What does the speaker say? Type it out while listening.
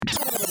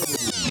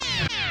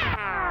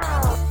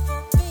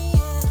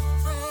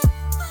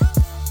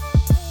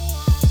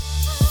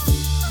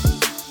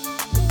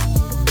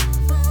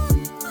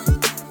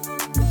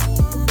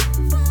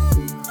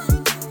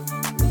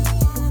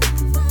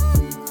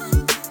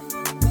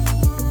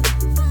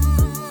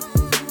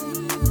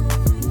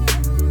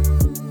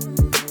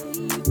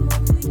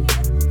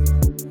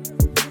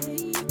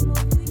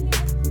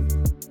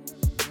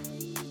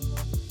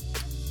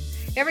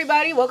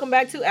everybody. Welcome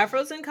back to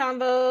Afros and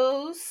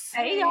Convos.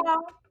 Hey,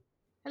 y'all.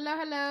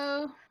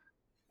 Hello.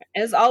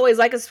 As always,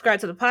 like and subscribe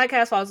to the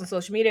podcast. Follow us on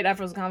social media at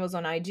Afros and Convos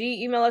on IG.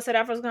 Email us at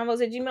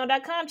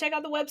afrosandconvos@gmail.com. Check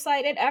out the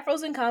website at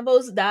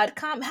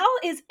afrosandconvos.com. How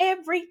is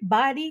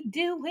everybody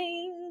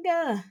doing?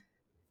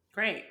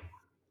 Great.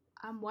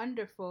 I'm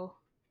wonderful.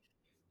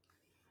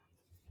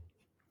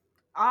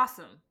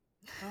 Awesome.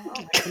 Oh.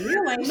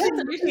 Camille ain't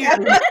nothing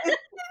here.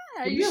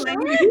 Are you Camille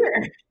sure? ain't even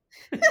here.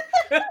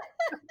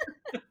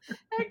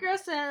 That girl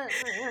said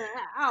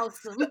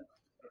awesome.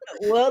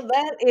 Well,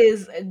 that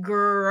is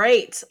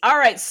great. All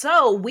right,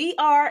 so we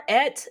are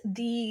at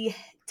the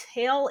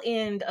tail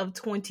end of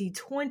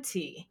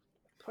 2020.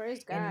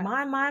 Praise God. And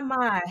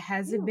my,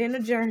 has it been a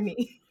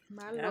journey?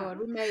 My Lord,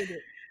 we made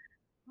it.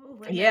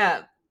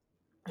 Yeah.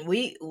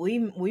 We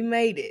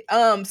made it.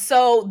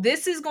 So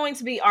this is going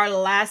to be our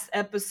last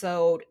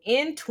episode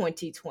in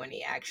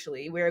 2020.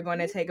 Actually, we're going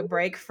to take a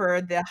break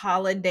for the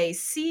holiday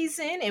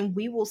season, and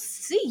we will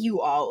see you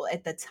all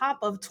at the top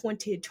of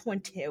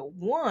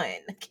 2021.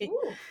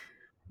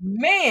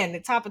 Man,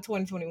 the top of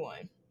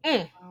 2021.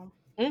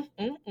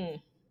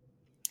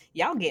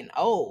 Y'all getting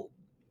old.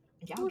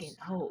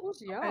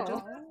 Who's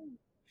y'all?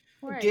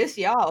 Right. Just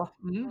y'all.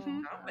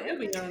 I'm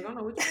forever young. I don't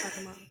know what you're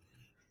talking about.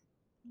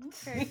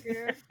 Okay,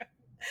 girl.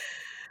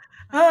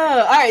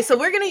 All right, so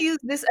we're going to use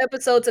this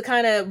episode to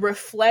kind of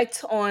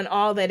reflect on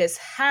all that has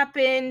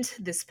happened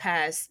this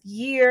past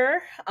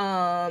year.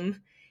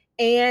 And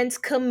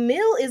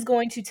Camille is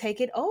going to take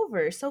it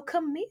over. So,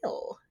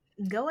 Camille,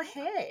 go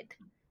ahead.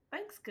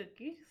 Thanks,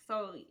 Cookie.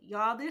 So,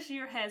 y'all, this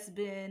year has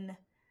been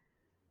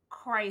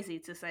crazy,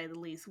 to say the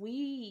least.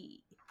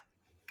 We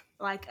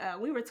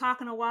were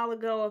talking a while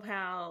ago of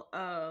how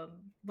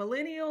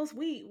millennials,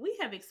 we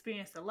have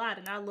experienced a lot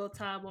in our little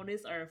time on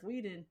this earth.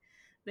 We done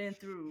been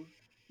through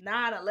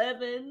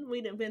 9/11.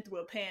 We done been through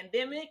a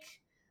pandemic.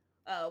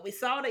 We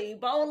saw the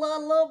Ebola a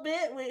little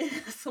bit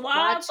with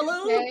swine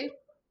flu.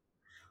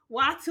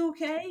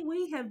 Y2K.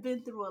 We have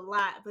been through a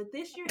lot, but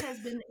this year has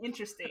been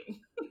interesting.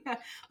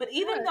 But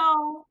even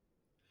though,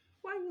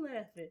 why are you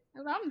laughing?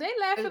 They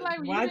laughing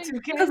like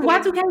Y2K. Because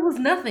Y2K was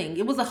nothing.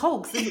 It was a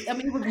hoax. It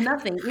was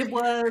nothing. It's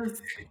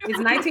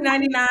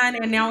 1999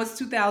 and now it's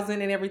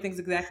 2000 and everything's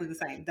exactly the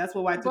same. That's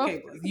what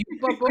Y2K was.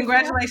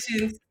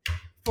 Congratulations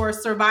for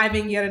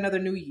surviving yet another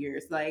New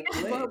Year's. Like,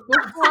 before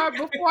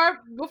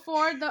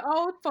the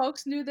old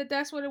folks knew that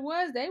that's what it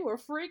was, they were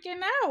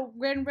freaking out,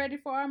 getting ready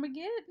for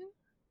Armageddon.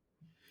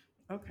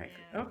 Okay.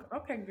 Yeah.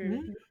 Okay,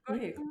 good. Go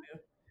ahead, Camille.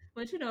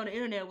 But the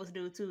internet was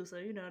new too, so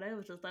they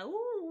was just like,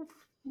 "Ooh,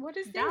 what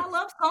is dial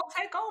up's gonna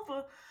take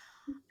over."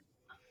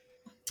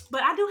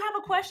 But I do have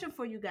a question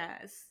for you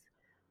guys.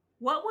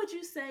 What would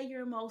you say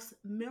your most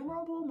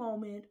memorable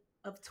moment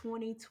of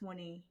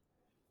 2020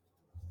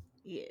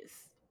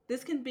 is?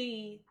 This can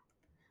be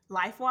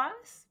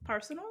life-wise,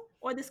 personal,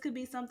 or this could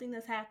be something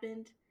that's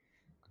happened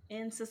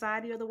in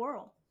society or the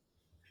world.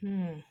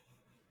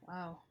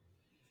 Wow.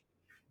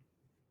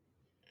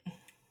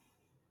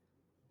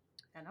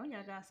 I know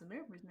y'all got some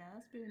memories now.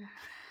 It's been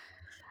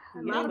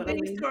a lot of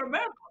things to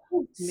remember.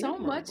 So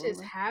much has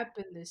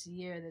happened this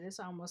year that it's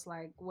almost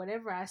like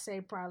whatever I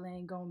say probably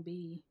ain't gonna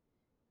be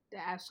the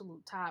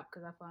absolute top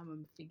because I feel I'm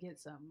gonna forget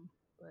something.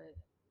 But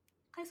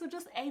okay, so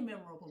just a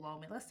memorable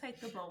moment. Let's take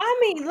the vote.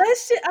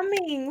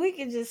 We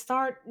can just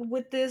start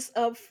with this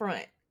up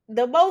front.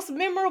 The most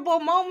memorable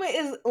moment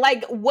is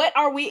like, what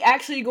are we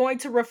actually going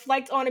to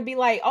reflect on and be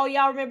like, oh,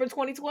 y'all remember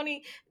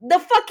 2020? The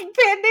fucking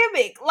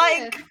pandemic.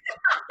 Like,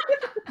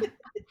 but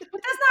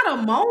that's not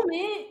a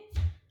moment.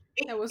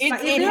 It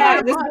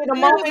has been a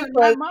moment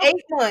for 8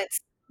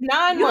 months,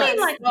 9 you months. You mean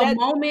like a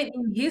moment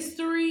in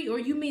history, or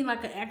you mean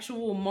like an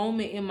actual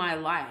moment in my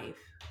life?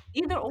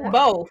 Either or.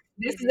 Both.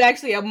 This is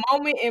actually a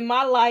moment in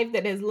my life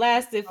that has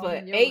lasted for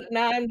 8,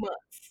 9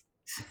 months.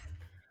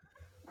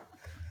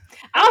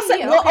 I'll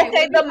say,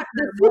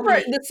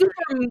 the super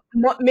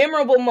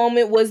memorable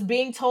moment was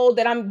being told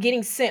that I'm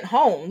getting sent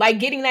home, like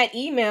getting that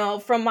email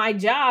from my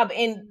job.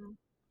 And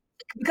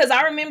because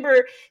I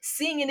remember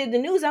seeing it in the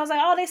news, I was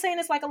like, oh, they're saying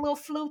it's like a little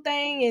flu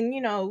thing, and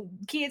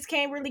kids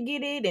can't really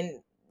get it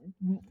and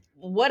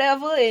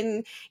whatever,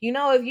 and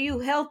if you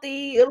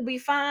healthy, it'll be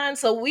fine.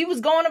 So we was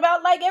going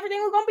about like everything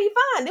was gonna be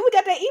fine. Then we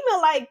got that email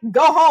like,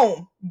 go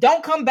home,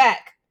 don't come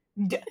back.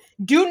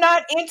 Do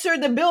not enter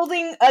the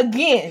building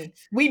again.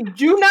 We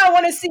do not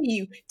want to see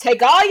you.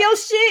 Take all your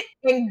shit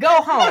and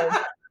go home.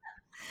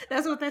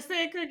 That's what they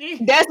said,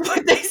 Cookie. That's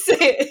what they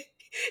said.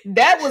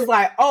 That was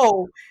like,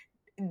 oh,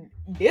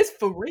 it's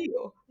for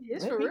real.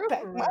 It's for real.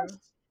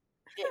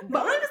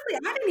 But honestly,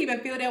 I didn't even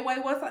feel that way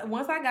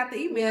once I got the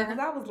email, because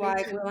I was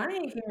like, well, I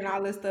ain't hearing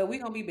all this stuff. We're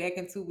going to be back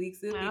in 2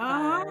 weeks. It'll be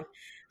fine.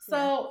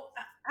 So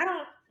I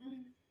don't.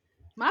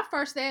 My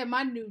first day at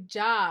my new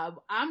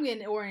job, I'm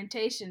getting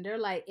orientation. They're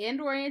like,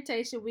 end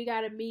orientation, we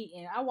got a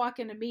meeting. I walk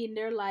in the meeting,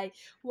 they're like,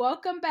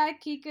 welcome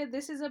back, Kika.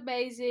 This is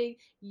amazing.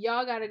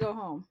 Y'all got to go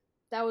home.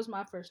 That was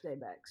my first day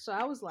back. So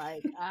I was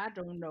like, I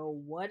don't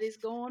know what is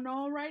going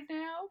on right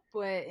now,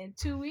 but in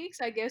 2 weeks,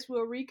 I guess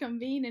we'll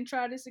reconvene and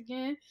try this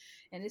again.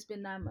 And it's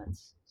been 9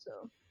 months.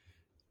 So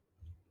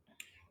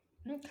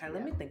Okay, let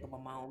Yeah. me think of a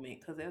moment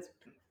because that's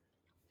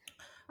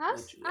I, what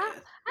s- you I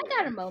asked I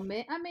got a for.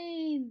 moment. I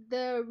mean,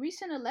 the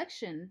recent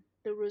election,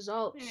 the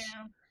results,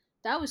 Yeah.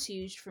 that was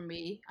huge for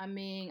me. I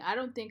mean, I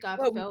don't think I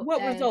felt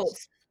What as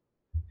results?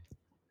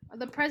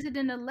 the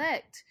president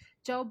elect,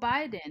 Joe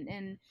Biden,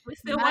 and We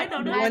still not waiting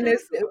on The them one not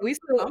that's too. we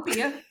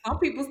still Some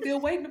people still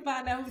waiting to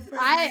find out who the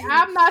I president is.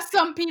 I'm not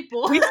some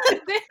people. we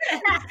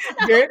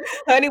girl,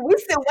 honey, we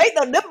still waiting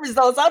on them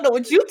results. I don't know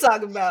what you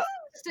talking about.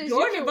 Since you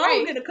Jordan can voting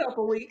wait, in a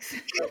couple weeks.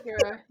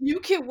 girl, you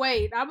can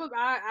wait.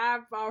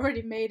 I've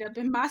already made up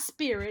in my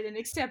spirit and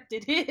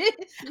accepted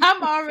it.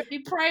 I'm already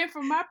praying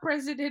for my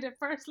president and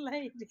first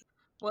lady.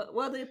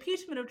 Well, the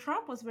impeachment of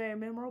Trump was very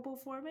memorable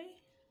for me,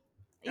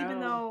 even Oh,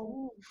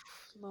 though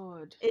Oof,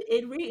 Lord.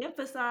 it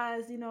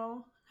re-emphasized,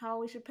 how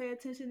we should pay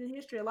attention to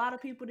history. A lot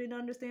of people didn't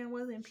understand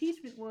what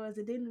impeachment was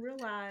and didn't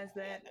realize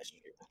that That's true.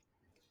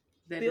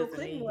 that Bill doesn't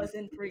Clinton mean was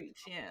he's.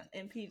 impeached,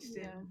 and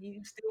Yeah, he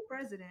was still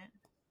president.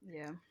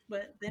 yeah.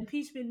 But the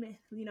impeachment,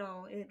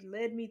 it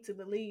led me to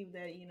believe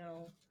that,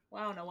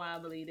 well, I don't know why I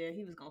believe that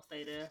he was gonna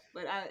stay there,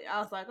 but I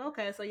was like,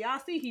 okay, so y'all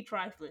see he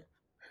trifling,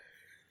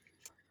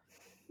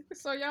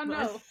 So y'all but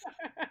know.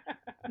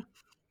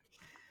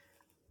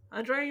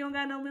 Andre, you don't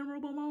got no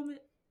memorable moment.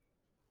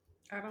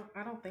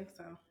 I don't think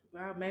so.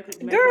 Well, maybe.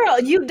 Girl,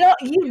 you don't.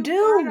 You You bought a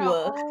do.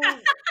 whole.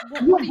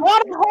 You What do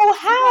bought a whole you bought a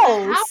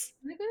house, house.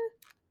 nigga?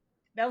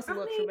 That was a I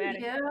little mean,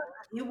 traumatic. yeah,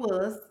 it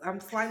was. I'm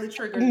slightly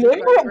triggered, just like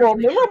Memorable.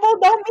 Shirley. Memorable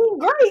don't mean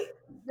great.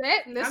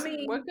 That I listen,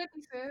 what mean,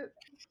 Cookie said.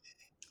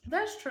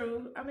 that's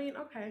true. I mean,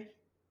 okay.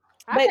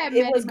 I've But had it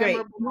many was great.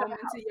 memorable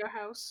moments in your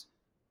house.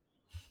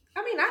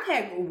 I mean, I've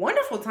had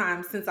wonderful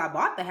times since I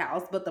bought the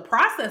house, but the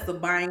process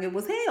of buying it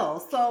was hell.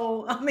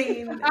 So, I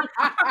mean,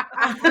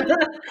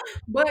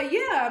 but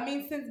yeah, I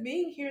mean, since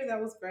being here,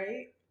 that was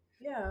great.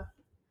 Yeah.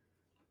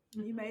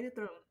 You Mhm. made it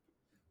through.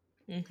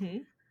 Mm-hmm.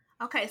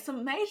 Okay,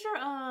 some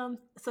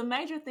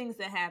major things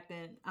that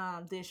happened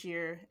this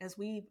year, as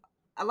we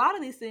a lot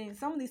of these things,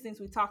 some of these things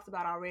we talked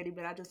about already,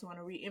 but I just want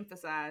to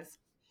re-emphasize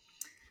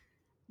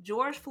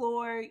George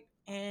Floyd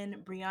and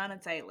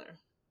Breonna Taylor.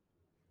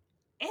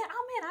 And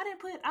oh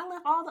man, I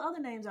left all the other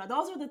names out.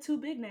 Those are the two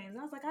big names.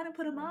 I was like, I didn't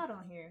put them out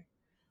on here.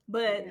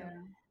 But Yeah.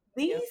 Yeah.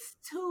 Yep. these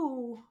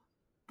two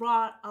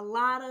brought a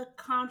lot of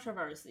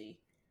controversy,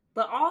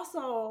 but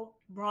also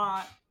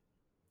brought,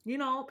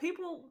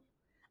 people.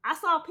 I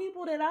saw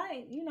people that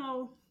I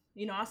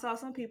saw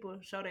some people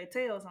show their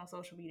tails on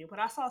social media, but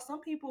I saw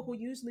some people who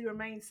usually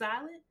remain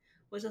silent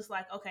was just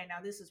like, okay, now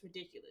this is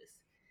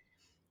ridiculous.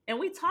 And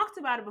we talked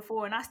about it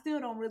before, and I still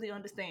don't really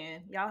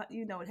understand. Y'all,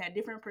 it had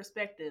different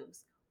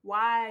perspectives.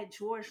 Why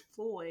George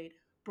Floyd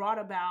brought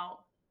about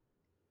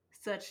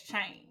such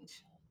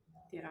change.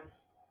 Yeah.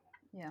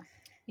 Yeah.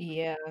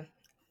 Yeah.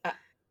 I,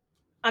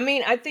 I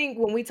mean, I think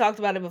when we talked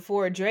about it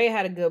before, Dre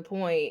had a good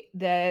point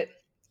that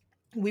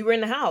we were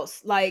in the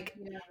house. Like,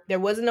 Yeah. there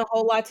wasn't a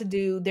whole lot to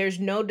do. There's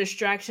no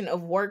distraction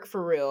of work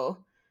for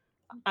real.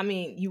 I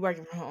mean, you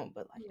working from home,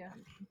 but like, Yeah. I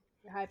mean,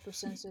 You're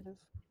hypersensitive.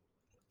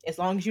 as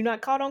long as you're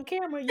not caught on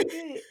camera, you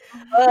good.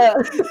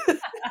 Uh,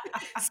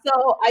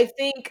 so I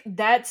think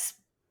that's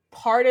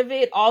part of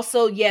it.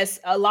 Also, yes,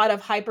 a lot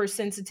of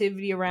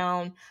hypersensitivity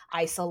around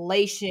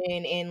isolation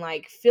and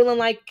like feeling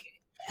like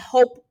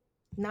hope,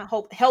 not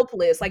hope,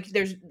 helpless. Like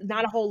there's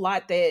not a whole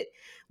lot that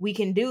we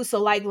can do.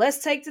 So like, let's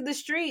take to the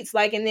streets.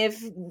 Like, and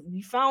if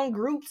we found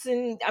groups,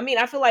 and I mean,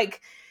 I feel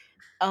like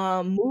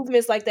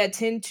movements like that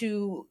tend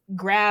to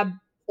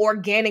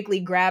organically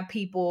grab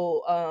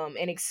people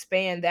and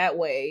expand that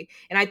way.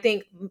 And I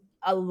think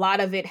a lot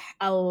of it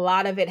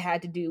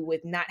had to do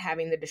with not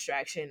having the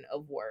distraction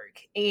of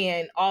work,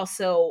 and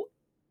also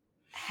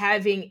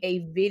having a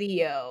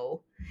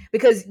video,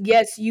 because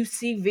yes, you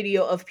see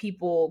video of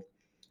people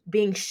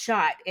being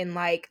shot, and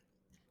like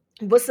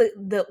what's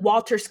the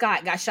Walter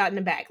Scott got shot in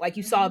the back, like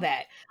you saw Mhm.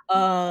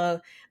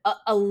 that.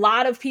 A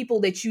lot of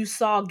people that you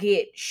saw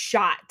get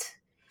shot,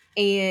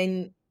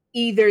 and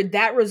either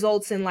that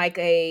results in like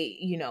a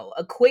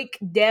quick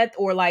death,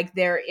 or like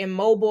they're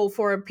immobile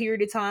for a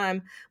period of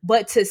time.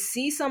 But to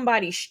see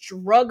somebody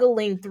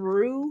struggling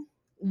through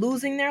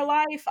losing their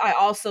life, I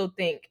also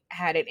think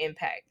had an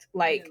impact. Yeah.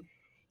 Like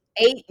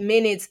 8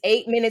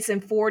 minutes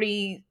and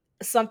 40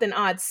 something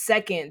odd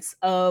seconds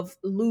of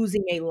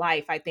losing a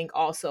life, I think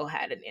also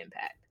had an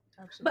impact.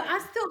 Absolutely.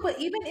 But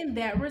even in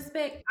that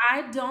respect,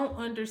 I don't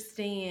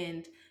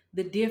understand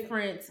the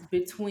difference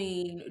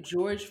between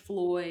George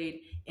Floyd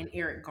and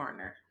Eric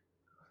Garner.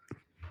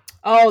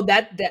 Oh,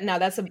 that now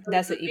that's The an equal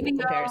video,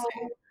 comparison.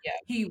 Yeah.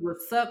 he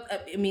was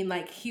I mean,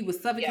 like he was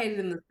Yeah. suffocated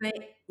in the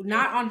same,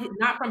 Mhm.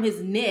 not from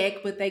his neck,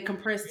 but they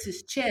compressed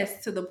his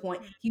chest to the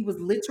point he was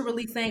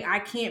literally saying, "I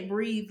can't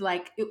breathe."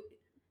 Like it,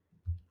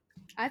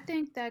 I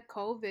think that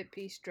COVID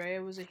piece,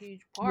 Drea, was a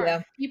huge part.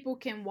 Yeah. People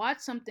can watch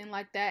something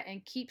like that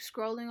and keep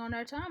scrolling on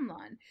their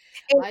timeline,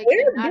 And like, and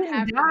Eric not didn't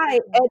have to die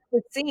listen. at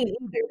the scene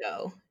either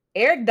though.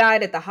 Eric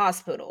died at the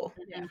hospital.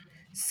 Yeah.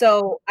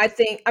 So I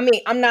think, I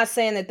mean, I'm not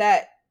saying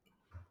that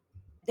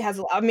has,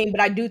 I mean, but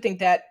I do think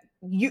that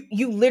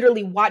you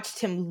literally watched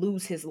him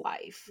lose his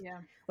life. Yeah.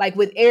 Like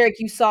with Eric,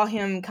 you saw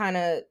him kind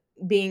of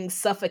being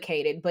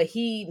suffocated, but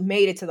he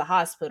made it to the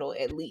hospital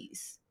at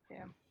least.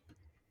 Yeah.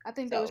 I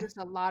think there was So just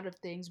a lot of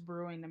things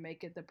brewing to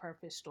make it the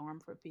perfect storm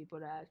for people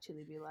to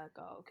actually be like,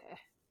 oh, okay.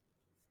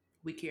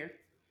 We care.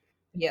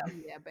 yeah,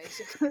 Yeah,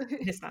 basically.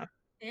 it's not.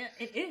 And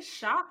it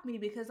shocked me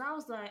because I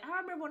was like,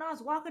 I remember when I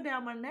was walking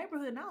down my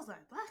neighborhood and I was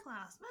like, Black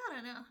Lives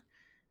Matter now.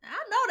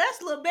 I know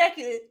that's little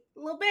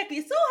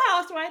Becky Sue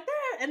house right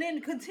there. And then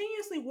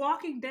continuously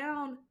walking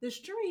down the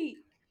street,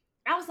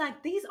 I was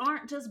like, these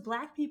aren't just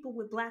Black people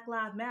with Black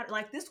Lives Matter.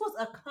 Like this was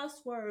a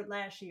cuss word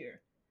last year.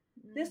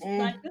 This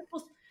Mm.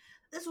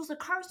 this was a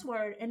curse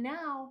word, and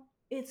now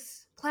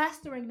it's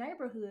plastering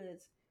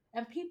neighborhoods.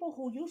 And people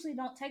who usually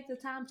don't take the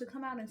time to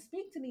come out and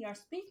speak to me are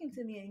speaking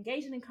to me,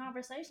 engaging in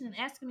conversation, and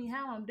asking me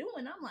how I'm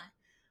doing. I'm like,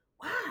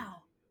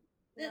 wow,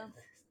 Yeah.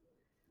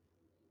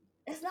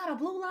 it's not a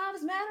Blue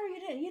Lives Matter.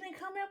 You didn't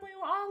come up with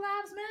All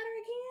Lives Matter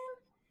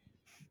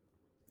again.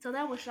 So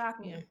that was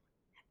shocking. Yeah.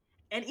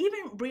 And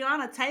even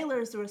Breonna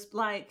Taylor's was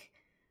like,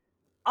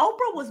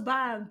 Oprah was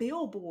buying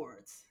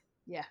billboards.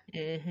 Yeah.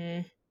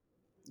 Mm-hmm.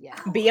 Yeah.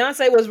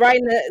 Beyonce was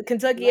writing the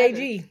Kentucky Letters.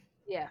 AG.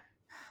 Yeah.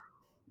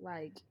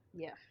 Like,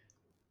 yeah.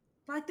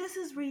 Like this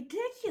is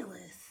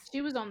ridiculous.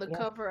 She was on the Yeah.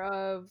 cover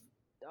of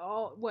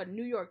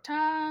New York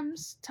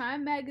Times,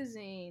 Time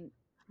Magazine.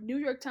 New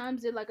York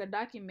Times did like a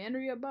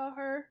documentary about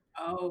her.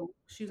 Oh,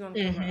 she's on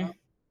the cover. Mhm. Of.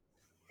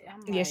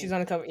 I'm Yeah, like, she's on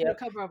the cover. the Yeah.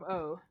 cover of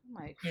O. I'm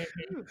like, Mhm.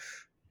 phew.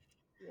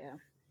 Yeah.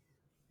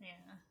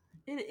 Yeah.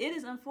 It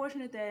is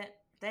unfortunate that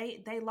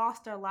they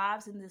lost their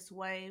lives in this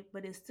way,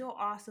 but it's still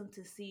awesome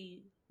to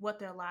see what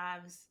their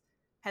lives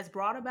has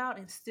brought about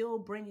and still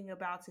bringing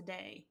about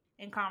today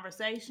in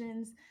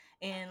conversations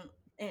and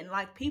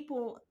like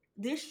people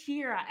this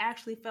year I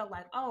actually felt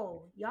like,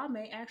 oh, y'all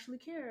may actually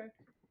care.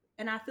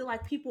 And I feel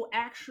like people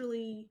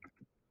actually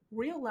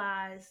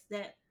realize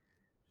that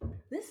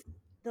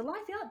the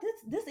life y'all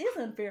this is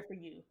unfair for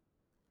you.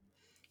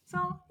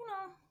 So,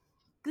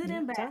 good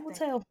and bad. Time will things.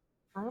 tell.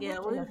 Yeah,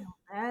 well,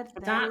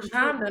 that Time is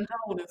done true.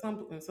 told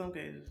in some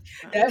cases.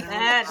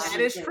 That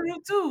is true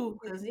too.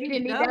 Because You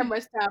didn't need that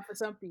much time for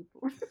some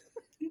people.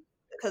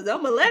 Because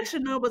them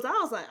election numbers, I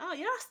was like, oh,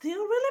 y'all still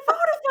really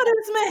voted for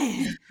this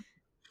man.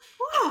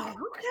 Wow,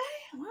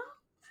 okay. Well,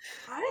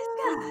 praise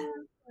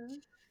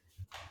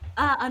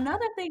God.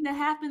 Another thing that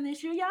happened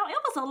this year, y'all, it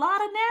was a lot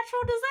of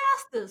natural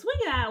disasters.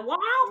 We got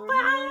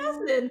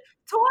wildfires and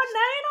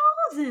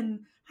tornadoes and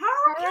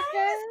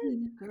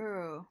hurricanes.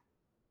 Girl.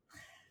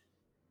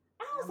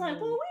 I was like,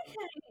 well, we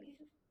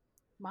can't.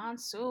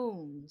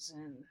 Monsoons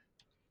and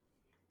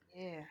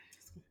yeah.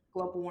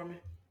 Global warming.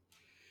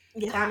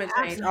 Yeah. Climate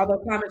change. Although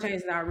climate change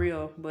is not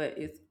real, but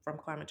it's from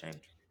climate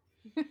change.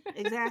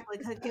 Exactly.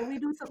 Can we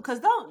do something? Because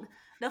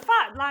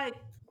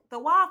the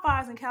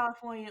wildfires in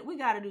California, we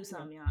got to do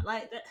something, y'all.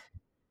 Like that.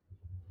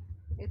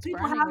 It's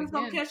People burning houses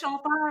gonna again. catch on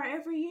fire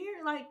every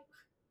year. Like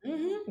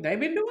They've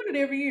been doing it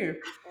every year.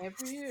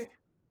 Every year.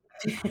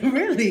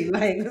 Really,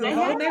 like the they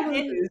whole have,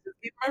 neighborhood is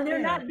just and they're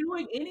burned not down.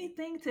 doing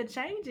anything to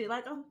change it.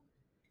 Like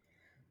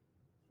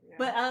Yeah.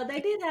 but they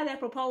did have that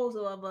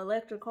proposal of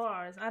electric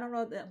cars. I don't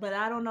know but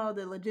I don't know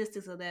the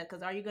logistics of that.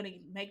 Because are you gonna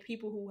make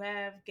people who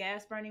have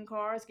gas burning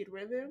cars get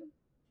rid of them?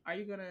 Are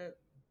you gonna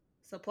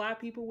supply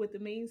people with the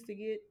means to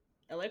get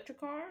electric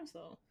cars?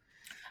 So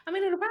I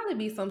mean, it'll probably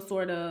be some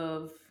sort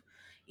of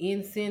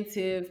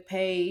incentive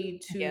paid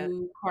to Yeah.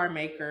 car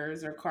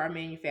makers or car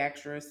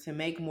manufacturers to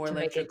make more To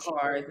make electric it cheaper.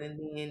 cars, and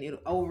then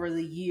over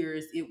the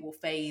years it will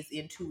phase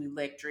into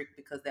electric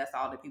because that's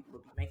all that people will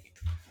be making.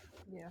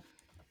 Yeah.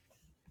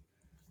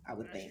 I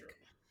would That's think.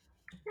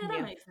 true. Yeah, that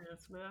Yeah. makes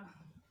sense. Well,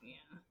 yeah.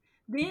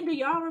 Then do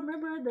y'all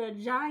remember the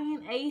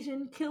giant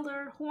Asian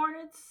killer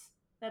hornets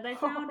that they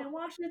found in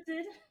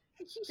Washington?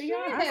 Do y'all?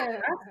 I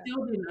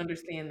still didn't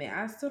understand that.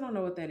 I still don't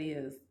know what that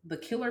is. The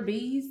killer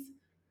bees?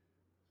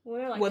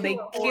 Well, like Well, they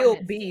killer kill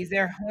hornets. bees.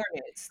 They're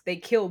hornets. They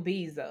kill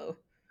bees, though.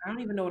 I don't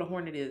even know what a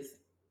hornet is.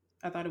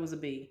 I thought it was a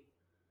bee.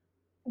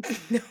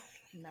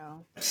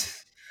 No.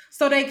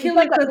 So they kill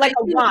like it because like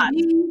a they wasp.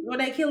 killing bees, or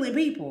they killing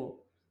people?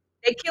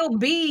 They kill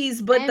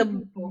bees, but And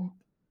people.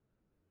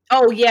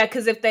 Oh yeah,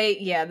 because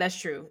that's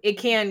true. It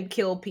can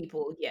kill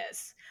people,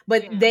 yes.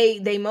 But Yeah.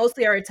 they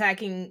mostly are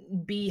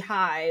attacking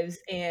beehives,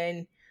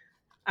 and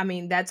I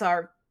mean that's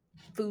our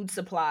food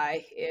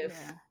supply. If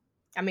Yeah.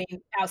 I mean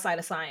outside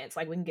of science,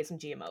 like we can get some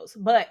GMOs,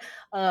 but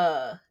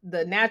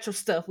the natural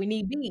stuff we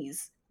need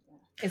bees,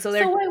 and so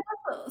they're So wait,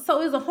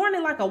 so is a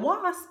hornet like a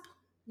wasp?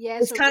 Yeah,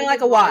 It's kinda really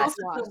like a large wasp.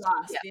 Closer to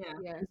wasp, yeah.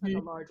 Yeah, it's like a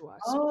Mhm. large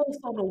wasp. Oh,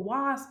 so the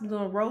wasp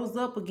done rose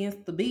up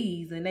against the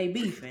bees and they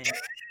beefing.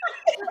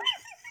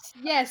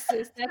 Yes,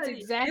 sis, that's It's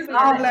exactly It's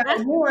all that.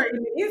 out war in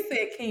the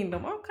insect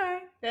kingdom. Okay.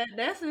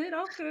 That's it.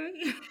 Okay.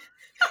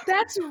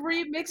 That's a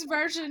remix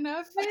version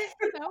of it.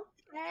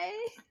 Okay.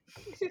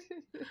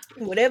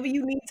 whatever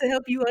you need to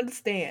help you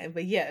understand.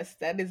 But yes,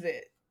 that is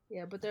it.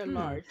 Yeah, but they're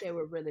large. They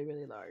were really,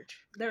 really large.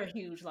 They're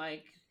huge.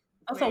 Like.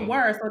 Oh, so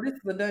word. So this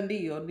is a done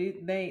deal.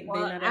 They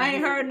Well, not I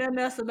ain't out heard nothing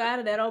else about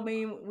it. That don't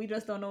mean we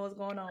just don't know what's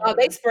going on. Oh,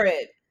 they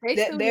spread.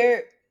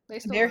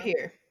 They're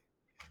here.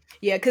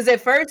 Yeah, because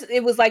at first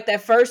it was like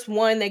that first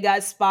one that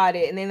got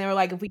spotted, and then they were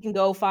like, if we can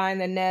go find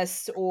the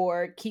nest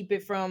or keep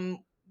it from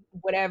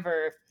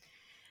whatever,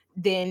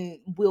 then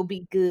we'll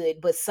be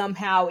good. But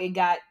somehow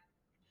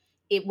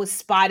it was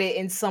spotted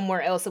in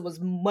somewhere else. It was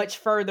much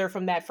further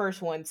from that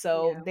first one,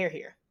 so they're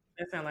here.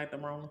 That sounds like the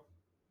Rona.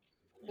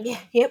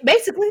 Yeah,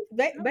 basically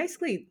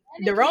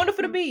the Rona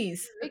for the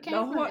bees. It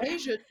came from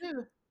Asia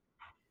too.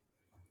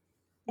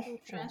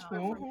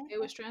 It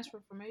was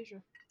transferred from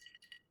Asia.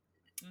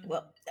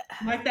 Well,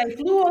 like they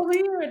flew over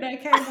here, they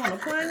came on a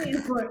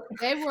plane.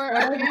 They were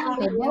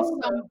apparently in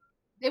some.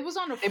 It was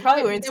on a. They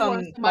probably were in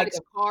somebody's like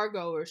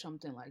cargo or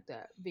something like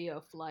that via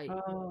flight.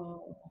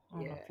 Oh,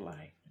 on a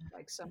flight.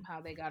 Like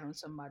somehow they got on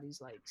somebody's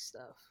like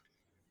stuff.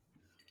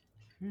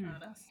 Oh,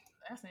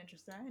 that's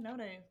interesting. I didn't know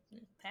they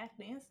packed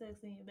the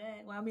insects in your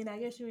bag. Well, I mean, I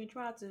guess you ain't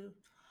tried to.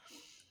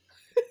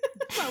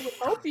 I would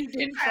hope you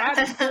didn't try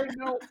to.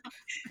 No.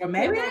 Or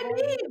maybe I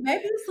did.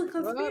 Maybe it's a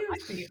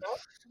conspiracy.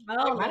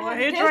 Oh,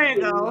 here Trey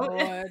go.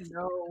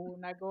 No,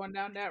 not going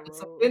down that road.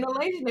 So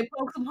ventilation, they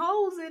poke some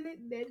holes in it.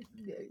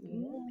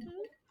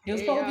 It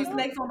was supposed to be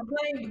snakes on the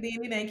plane, but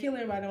then it ain't kill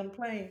everybody on the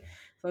plane.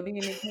 So then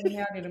it came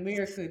out in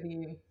America,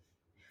 then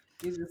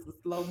it's just a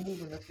slow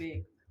moving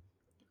effect.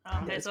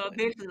 Okay, so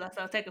eventually,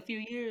 it'll take a few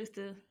years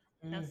to.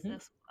 That's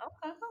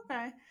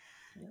okay.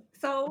 Yep.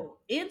 So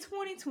in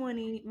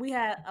 2020, we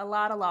had a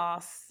lot of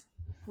loss.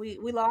 We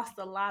lost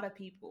a lot of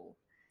people.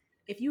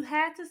 If you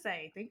had to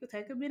say,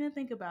 take a minute and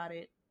think about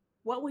it.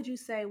 What would you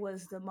say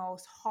was the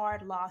most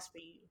hard loss for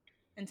you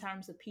in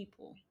terms of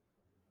people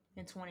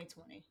in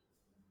 2020?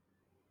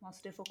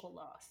 Most difficult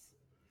loss.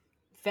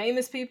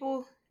 Famous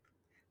people?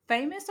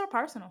 Famous or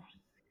personal?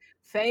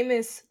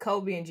 Famous,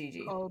 Kobe and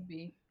Gigi.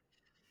 Kobe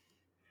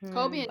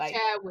and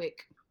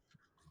Chadwick.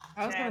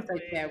 I was going to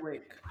say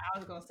Chadwick. I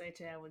was going to say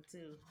Chadwick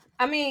too.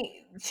 I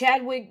mean,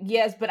 Chadwick,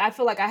 yes, but I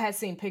feel like I had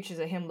seen pictures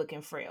of him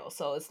looking frail.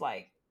 So it's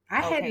like,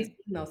 I hadn't seen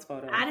those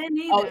photos. I didn't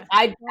either.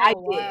 I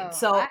did.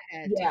 So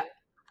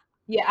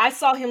yeah, I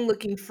saw him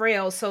looking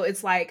frail. So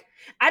it's like,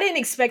 I didn't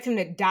expect him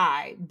to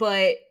die,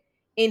 but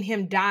in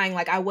him dying,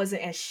 like I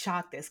wasn't as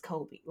shocked as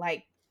Kobe.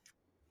 Like,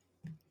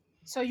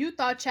 so you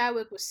thought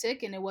Chadwick was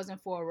sick and it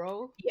wasn't for a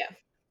role? Yeah.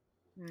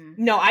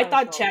 No, I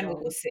thought Chadwick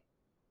was sick.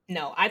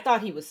 No, I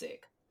thought he was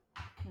sick.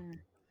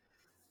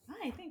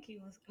 I didn't think he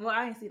was. Well,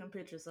 I didn't see them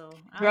pictures, so.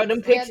 Bro,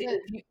 them pictures.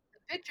 The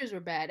pictures were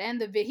bad,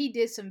 and he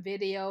did some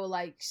video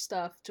like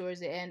stuff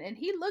towards the end, and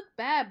he looked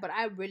bad. But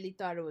I really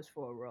thought it was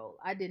for a role.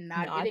 I did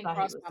not. No, it didn't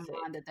cross my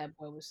mind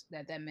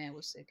that man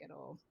was sick at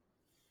all.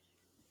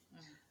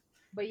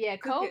 But yeah,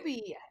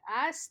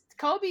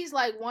 Kobe's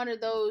like one of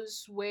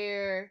those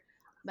where,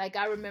 like,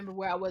 I remember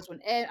where I was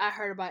when I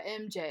heard about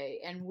MJ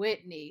and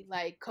Whitney.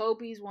 Like,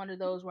 Kobe's one of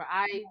those where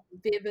I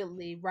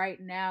vividly right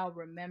now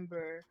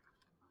remember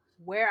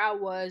where I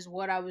was,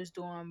 what I was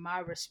doing, my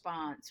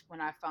response when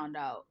I found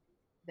out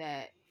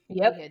that.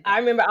 Yep, I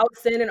remember I was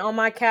standing on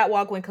my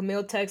catwalk when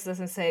Camille texted us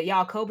and said,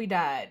 "Y'all, Kobe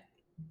died,"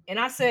 and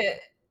I said,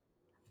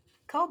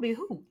 "Kobe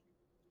who?"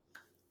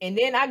 And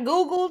then I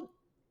Googled.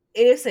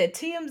 It said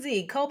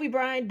TMZ, Kobe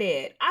Bryant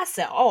dead. I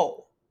said,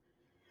 "Oh."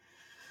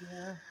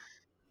 Yeah.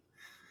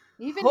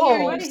 Even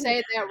hearing you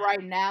say that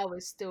right now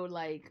is still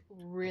like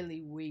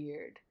really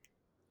weird.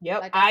 Yep,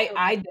 like,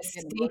 I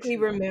distinctly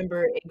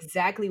remember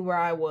exactly where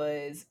I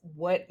was,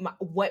 what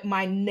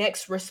my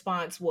next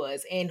response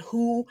was, and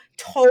who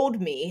told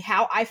me,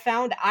 how I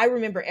found. I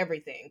remember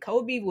everything.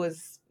 Kobe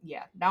was,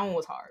 that one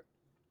was hard.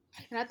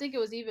 And I think it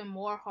was even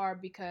more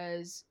hard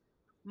because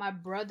my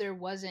brother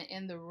wasn't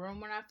in the room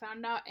when I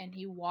found out, and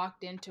he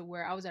walked into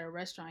where I was at a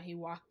restaurant. He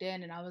walked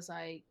in, and I was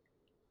like,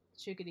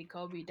 "Chickadee,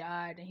 Kobe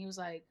died," and he was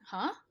like,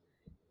 "Huh?"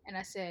 And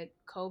I said,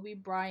 Kobe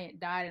Bryant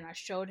died, and I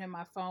showed him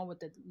my phone with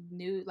the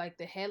new, like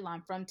the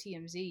headline from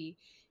TMZ,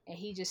 and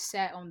he just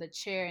sat on the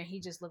chair, and he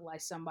just looked like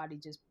somebody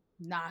just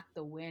knocked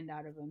the wind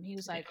out of him. He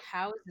was like,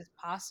 "How is this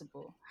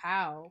possible?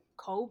 How?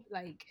 Kobe?"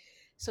 Like,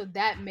 so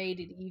that made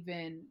it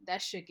even,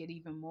 that shook it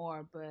even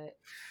more. But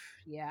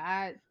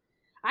yeah,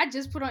 I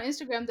just put on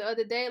Instagram the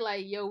other day,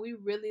 like, yo, we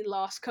really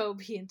lost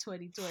Kobe in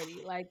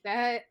 2020. Like,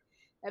 that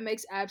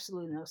makes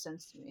absolutely no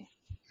sense to me.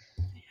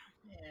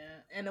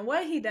 Yeah, and the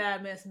way he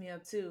died messed me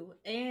up too.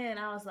 And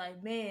I was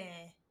like,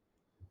 man,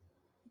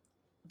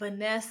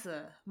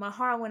 Vanessa. My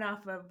heart went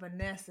out for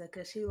Vanessa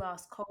because she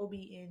lost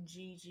Kobe and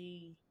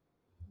Gigi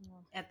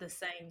at the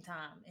same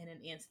time in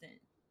an instant.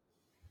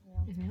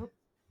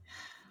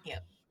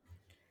 Yep.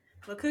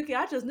 But Cookie,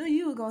 I just knew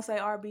you were gonna say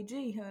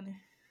RBG, honey.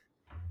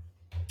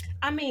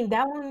 I mean,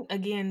 that one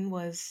again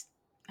was.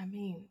 I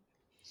mean,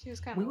 she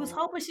was kind of. We was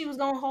hoping she was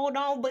gonna hold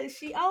on, but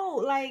she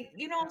like,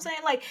 you know what I'm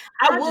saying? Like,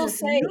 I will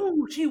say,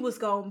 knew she was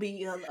gonna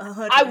be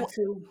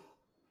 102.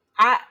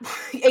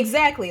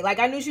 Exactly. Like,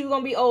 I knew she was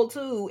gonna be old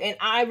too, and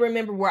I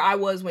remember where I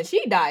was when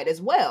she died as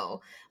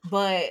well.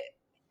 But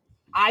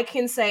I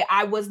can say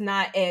I was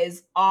not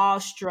as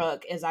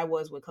awestruck as I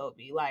was with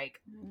Kobe. Like,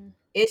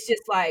 it's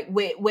just like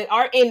with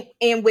our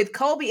and with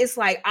Kobe, it's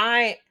like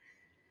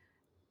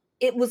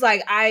it was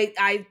like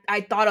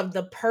I thought of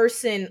the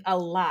person a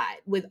lot.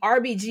 With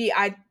RBG,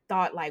 I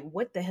thought like,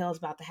 what the hell is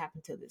about to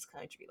happen to this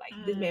country? Like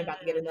this man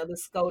about to get another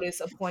SCOTUS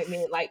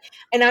appointment. Like,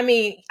 and I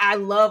mean, I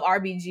love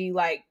RBG.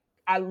 Like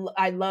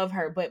I love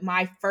her, but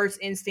my first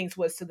instinct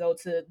was to go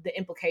to the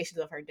implications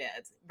of her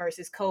death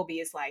versus Kobe.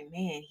 It's like,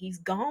 man, he's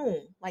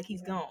gone. Like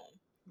he's gone.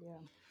 Yeah.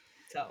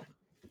 So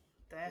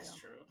that's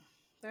true.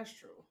 That's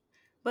true.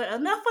 But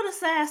enough of the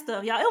sad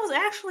stuff, y'all. It was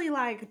actually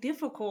like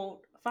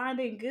difficult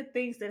finding good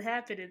things that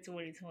happened in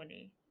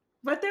 2020.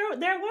 But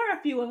there were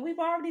a few, and we've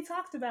already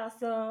talked about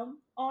some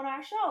on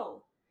our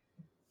show.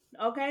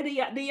 Okay,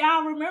 do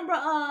y'all remember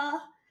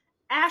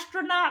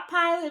astronaut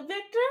pilot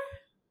Victor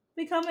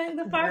becoming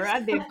the Girl, first? I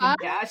did.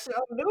 I sure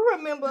do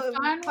remember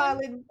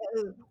pilot.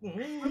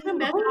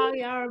 That's all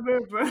y'all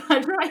remember. I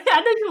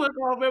knew you were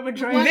gonna remember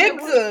Drake.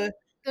 Victor,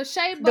 The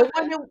Shea the Butter.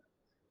 one that.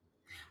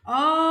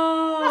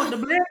 Oh, the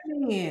black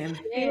man.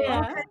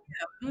 Yeah. Okay.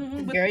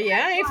 Mm-hmm. Girl,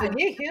 yeah, I ain't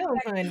forget him,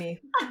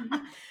 honey.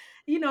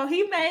 You know,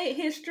 he made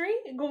history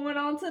going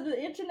on to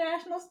the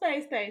International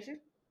Space Station.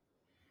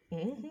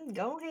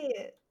 Go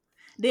ahead.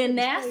 Then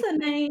NASA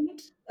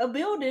named a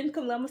building,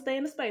 because I'm gonna stay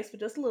in the space for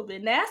just a little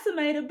bit. NASA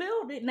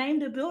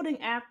named a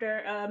building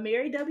after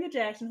Mary W.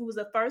 Jackson, who was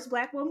the first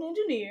Black woman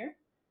engineer.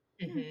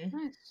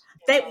 Nice.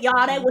 They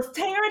was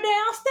tearing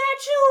down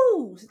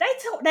statues.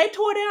 They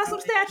tore down some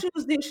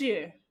statues this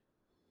year.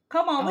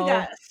 Come on, we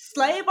got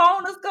slave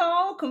owners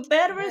gone,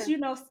 Confederates.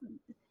 Yeah.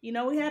 You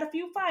know, we had a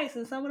few fights,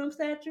 and some of them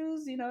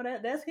statues,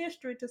 that's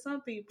history to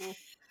some people.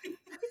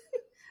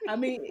 I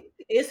mean,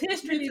 it's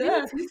history to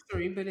us.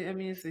 History, but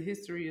it's a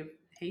history of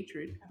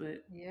hatred,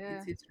 but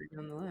it's history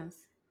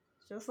nonetheless.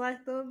 Just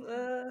like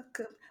the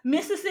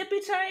Mississippi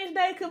changed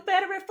their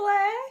Confederate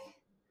flag.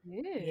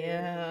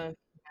 Yeah.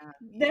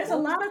 There's a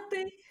lot of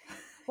things.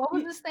 What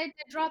was the state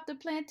that dropped the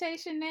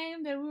plantation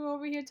name that we were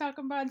over here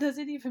talking about? Does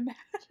it even matter?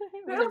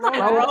 Rhode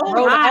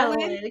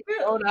Island.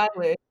 Rhode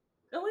Island.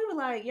 And we were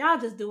like, y'all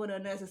just doing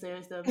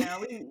unnecessary stuff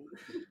now.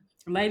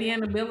 Lady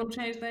Antebellum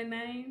changed their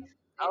name.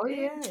 Oh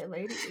yeah,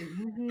 lady.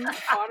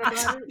 Thought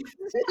about it.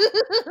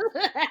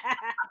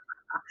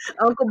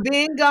 Uncle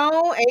Ben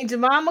gone, Aunt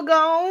Jemima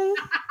gone.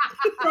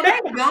 So they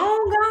gone.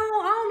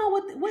 I don't know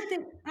what they.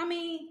 I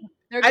mean,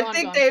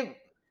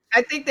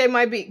 I think they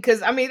might be,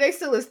 because they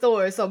still in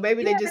stores, so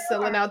maybe they just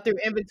selling out through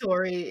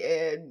inventory,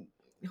 and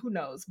who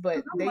knows?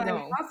 But they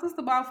gone. My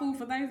sister bought food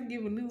for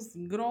Thanksgiving. There was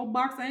some good old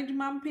box of Aunt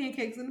Jemima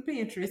pancakes in the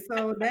pantry,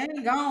 so they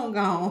ain't gone.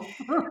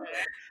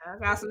 I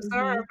got some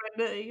syrup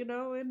in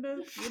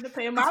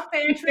the my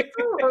pantry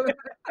too.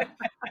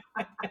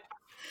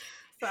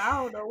 So I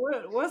don't know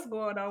what's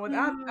going on with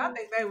that. I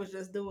think they was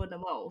just doing the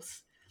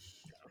most.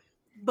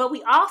 But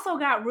we also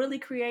got really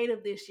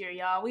creative this year,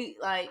 y'all. We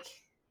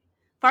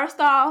first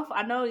off,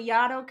 I know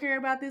y'all don't care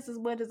about this as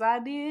much as I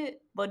did,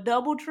 but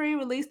Doubletree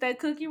released that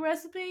cookie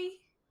recipe.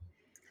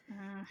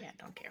 Yeah,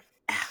 don't care.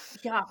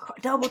 Y'all,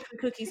 Doubletree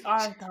cookies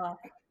are the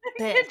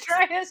best.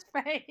 Andrea's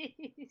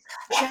face.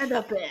 They're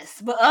the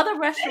best. But other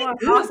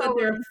restaurants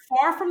they're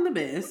far from the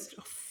best.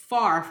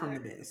 Far from the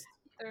best.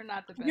 They're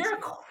not the best. You're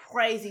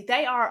crazy.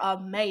 They are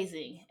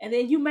amazing. And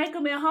then you make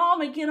them at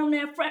home and get them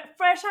there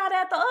fresh out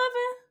at the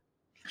oven.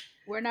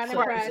 We're not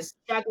impressed.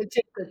 Chocolate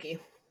chip cookie.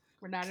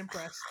 We're not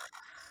impressed.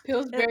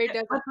 Pillsbury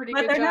does a pretty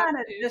good job. But they're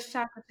not just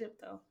chocolate chip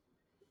though.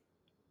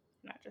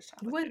 Not just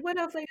chocolate. What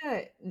else they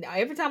got? Now,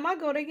 every time I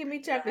go, they give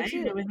me chocolate chip. I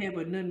ain't never had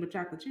but nothing but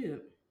chocolate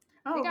chip.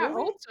 Oh, they got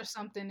oats or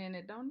something in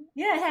it, don't it?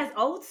 Yeah, it has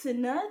oats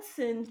and nuts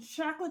and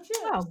chocolate chip.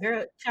 Oh,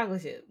 girl,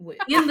 chocolate chip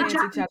in the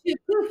chocolate chip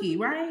cookie,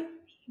 right?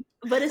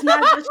 But it's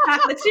not just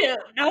chocolate chip.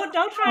 Don't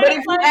try. But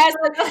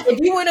if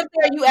you went up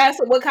there and you asked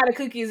them what kind of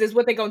cookies is,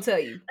 what they gonna tell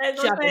you? A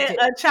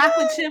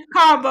chocolate chip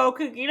combo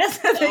cookie. That's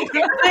what they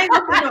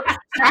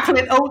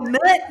chocolate oat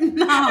nut.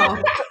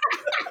 No.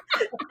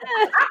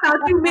 I thought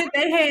you meant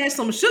they had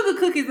some sugar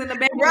cookies in the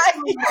back, right?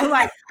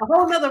 Like a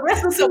whole nother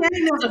recipe. Some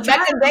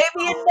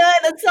macadamia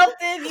nut or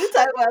something. You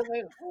talking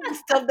about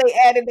stuff they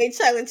added they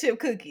chocolate chip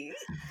cookies.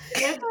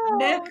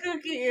 That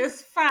cookie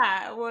is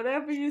fine,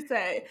 whatever you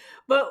say.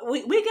 But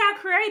we got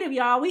creative,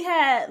 y'all. We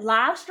had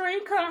live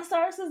stream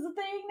concerts as a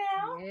thing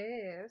now.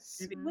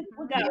 Yes.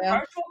 We got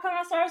virtual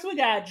concerts. We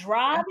got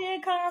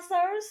drive-in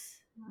concerts.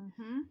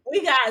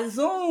 We got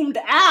zoomed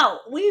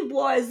out. We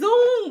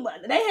Zoom.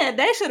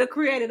 They should have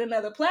created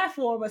another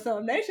platform or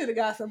something. They should have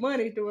got some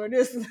money during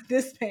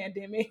this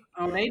pandemic.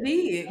 Oh, they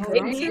did.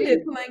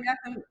 People ain't got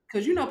them,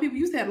 because people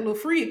used to have a little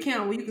free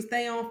account where you could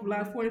stay on for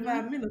like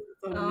 45 minutes.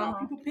 So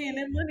people paying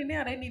that money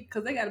now. They need,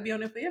 because they got to be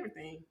on there for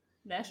everything.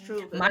 That's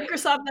true.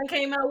 Microsoft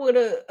came out with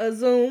a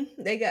Zoom.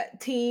 They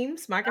got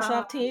Teams.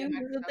 Microsoft Teams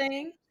is a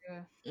thing.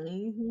 Yeah. I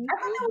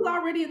thought that was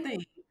already a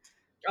thing.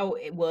 Oh,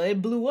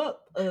 it blew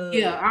up.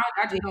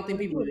 I just don't think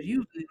people was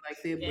using it like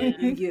that.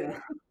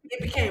 But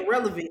it became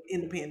relevant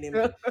in the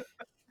pandemic.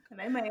 And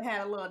they may have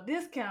had a little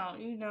discount,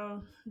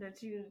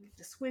 that you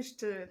switch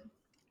to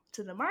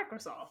the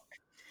Microsoft.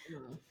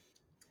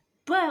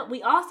 But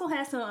we also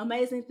had some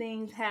amazing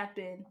things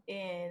happen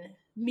in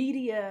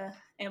media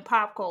and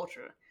pop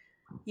culture.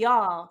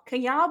 Y'all,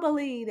 can y'all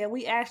believe that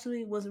we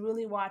actually was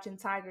really watching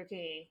Tiger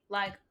King?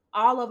 Like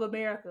all of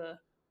America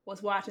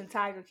was watching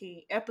Tiger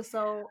King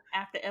episode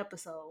after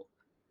episode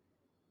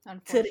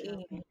to the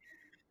end.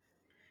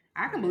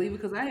 I can believe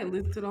it because I had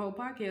listened to the whole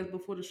podcast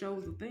before the show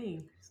was a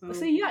thing. So But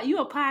see, you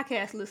a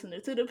podcast listener.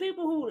 To the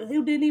people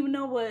who didn't even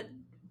know what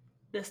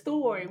the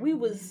story, we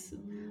was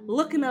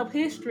looking up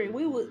history.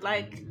 We was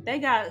like, they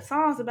got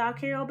songs about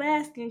Carol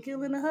Baskin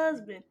killing her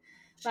husband.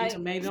 she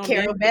made it on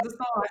Carol Dance with the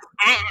Stars.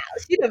 Ow,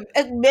 she done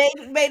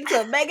made it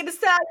to a Megan Thee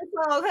Stallion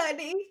song,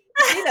 honey.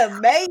 She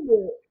done made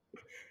it.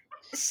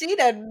 She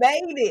done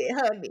made it,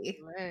 honey.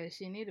 Well,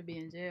 she need to be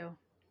in jail.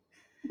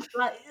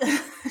 Like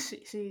she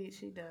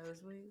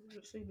does.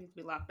 She needs to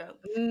be locked up.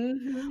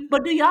 Mm-hmm.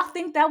 But do y'all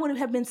think that would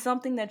have been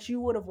something that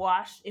you would have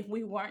watched if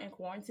we weren't in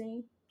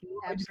quarantine?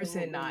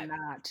 100% not.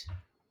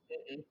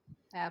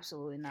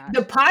 Absolutely not.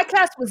 The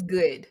podcast was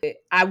good.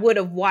 I would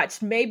have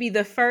watched maybe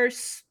the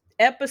first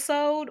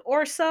episode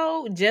or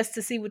so just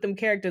to see what them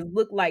characters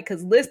look like,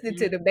 because listening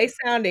to them, they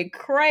sounded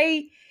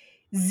crazy.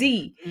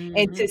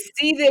 And to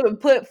see them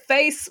put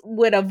face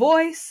with a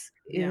voice,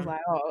 it was like,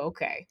 oh,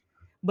 okay.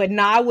 But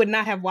no, I would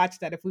not have watched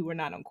that if we were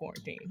not on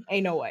quarantine.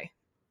 Ain't no way.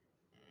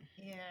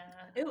 Yeah,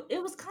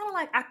 it was kind of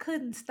like I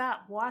couldn't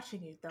stop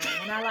watching it though.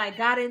 When I like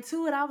got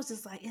into it, I was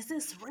just like, "Is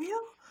this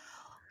real?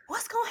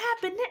 What's gonna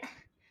happen there?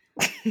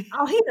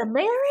 Oh, he done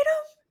married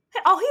him.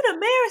 Oh, he done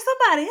married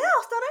somebody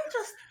else. Then they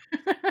just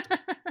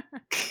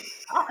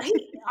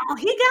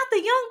he got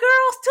the young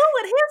girls too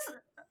with his.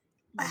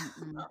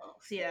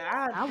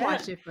 Yeah, I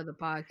watched it for the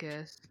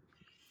podcast.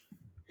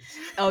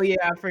 Oh yeah,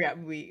 I forgot.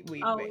 We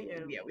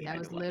that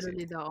was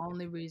literally the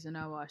only reason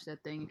I watched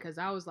that thing, because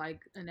I was like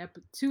an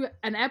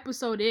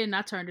episode in,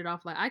 I turned it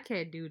off. Like, I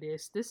can't do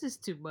this. This is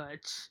too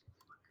much.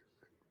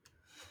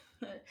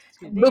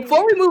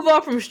 Before we move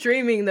on from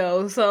streaming,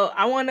 though, so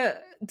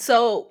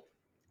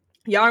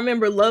y'all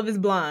remember Love Is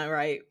Blind,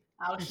 right?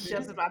 I was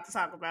just about to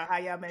talk about how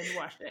y'all made me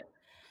watch that.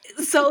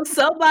 So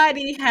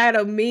somebody had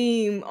a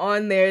meme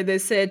on there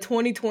that said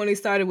 2020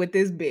 started with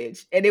this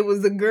bitch, and it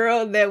was a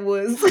girl that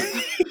was what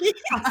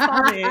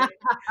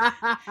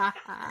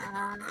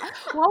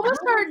was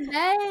her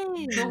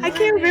name? I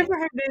can't remember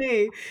her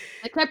name.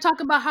 They kept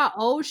talking about how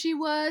old she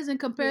was in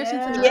comparison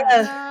to the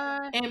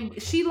guy. And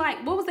she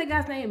like, what was that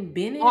guy's name?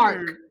 Bennett?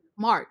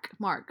 Mark.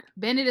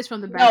 Bennett is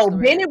from The Bachelorette. No,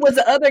 Bennett was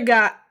the other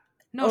guy.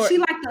 No, she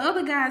liked the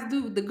other guys,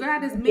 dude. The guy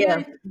that's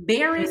married,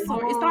 Barris,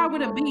 or it started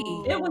with a B.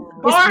 It was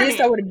Barnett. This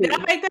started with a B. Did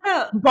I make that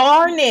up?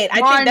 Barnett. I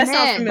think that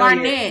sounds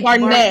familiar.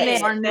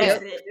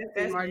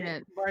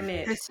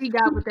 Barnett. Because she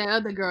got with that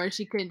other girl, and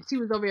she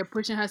was over here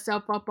pushing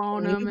herself up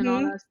on him and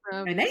all that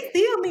stuff. And they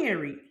still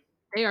married.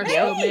 They are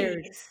still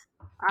married.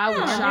 I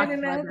was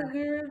shocked by that.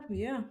 Girl.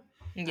 Yeah.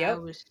 I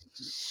was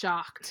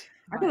shocked.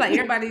 I feel like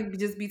everybody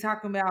just be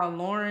talking about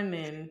Lauren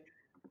and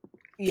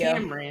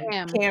Cameron.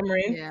 Yeah.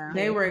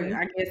 They were,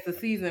 I guess, the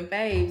season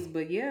faves,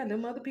 but yeah,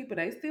 them other people,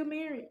 they still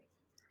married.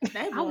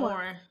 They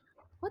boring.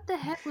 What the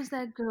heck was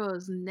that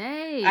girl's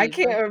name? I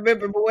can't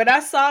remember, but when I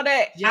saw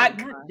that,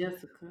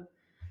 Jessica.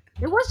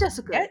 It was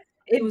Jessica. I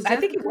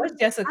think it was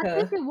Jessica.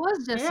 I think it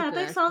was Jessica. Yeah, I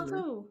think so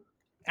too.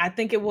 I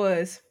think it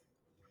was.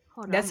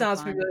 That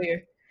sounds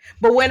familiar.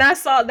 But when I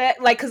saw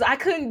that, like, because I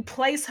couldn't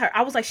place her,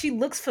 I was like, she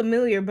looks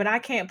familiar, but I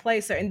can't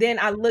place her. And then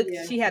I looked,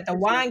 she had the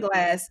wine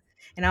glass,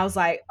 and I was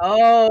like,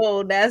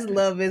 oh, that's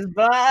Love Is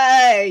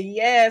Blind.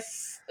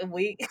 Yes.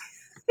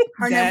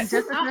 Her name is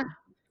Jessica?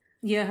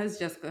 Yeah, it's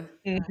Jessica.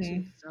 Mm-hmm.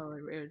 She's so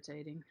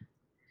irritating.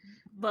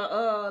 But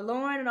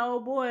Lauren and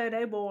old boy,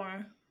 they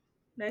boring.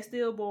 They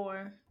still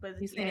boring. But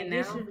in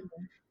addition,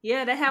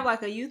 they have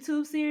like a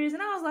YouTube series,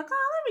 and I was like,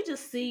 oh, let me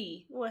just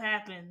see what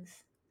happens.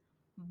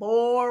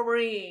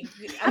 Boring.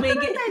 I mean,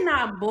 they're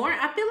not boring.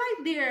 I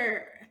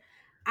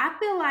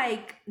feel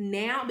like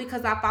now,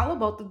 because I follow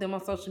both of them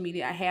on social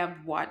media, I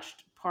have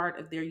watched part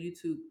of their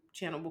YouTube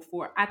channel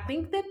before. I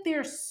think that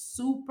they're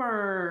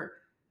super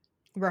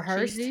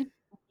rehearsed. Cheesy?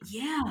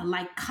 Yeah,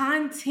 like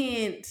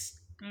content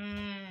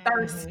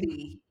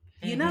thirsty.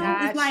 You know,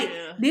 it's like,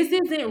 this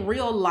isn't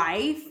real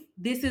life.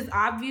 This is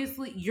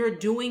obviously, you're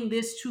doing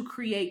this to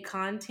create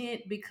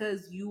content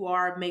because you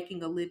are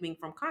making a living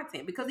from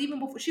content. Because even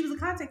before, she was a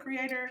content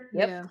creator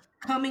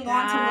coming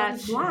on to Love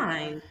Is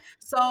Blind.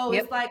 So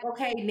it's like,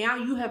 okay, now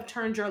you have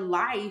turned your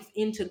life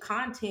into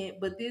content,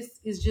 but this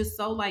is just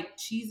so like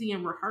cheesy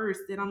and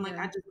rehearsed that I'm like,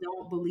 I just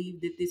don't believe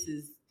that this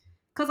is,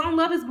 because on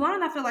Love Is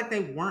Blind, I feel like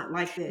they weren't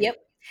like that. Yep.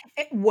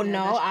 Well,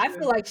 no, I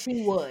feel like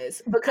she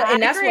was, because,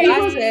 and that's what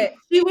I said.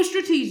 She was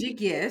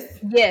strategic,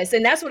 yes,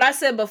 and that's what I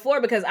said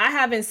before, because I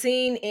haven't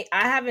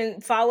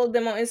followed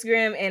them on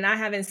Instagram, and I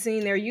haven't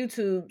seen their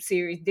YouTube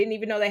series. Didn't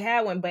even know they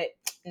had one, but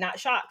not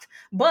shocked.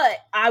 But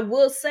I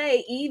will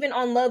say, even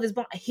on Love Is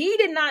Blind, he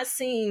did not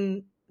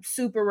seem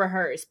super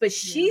rehearsed, but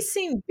she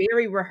seemed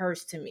very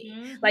rehearsed to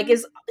me. Like,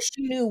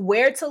 she knew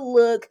where to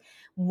look,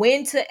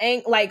 when to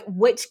like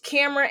which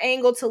camera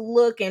angle to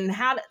look, and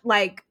how to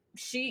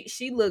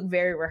she looked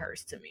very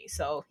rehearsed to me.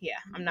 So yeah,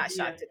 I'm not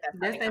shocked at that.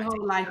 That's their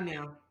whole life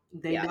now.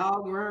 They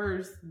dog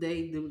rehearsed,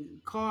 the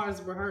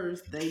cars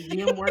rehearsed, they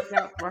gym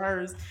workout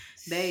rehearsed,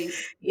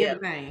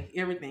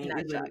 everything.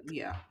 Not shocked.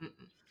 Yeah.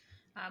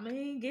 I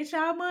mean, get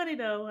y'all money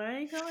though. I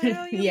ain't coming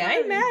out your I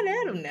ain't money. mad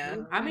at them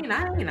now. I mean,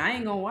 I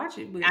ain't gonna watch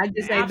it, but I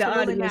just ain't the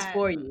Absolutely audience not.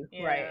 for you,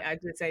 Yeah. right? I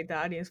just ain't the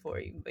audience for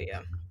you, but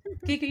yeah.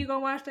 Kika, you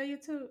gonna watch that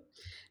YouTube?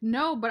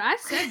 No, but I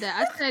said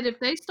that. I said if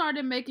they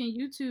started making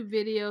YouTube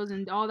videos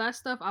and all that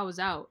stuff, I was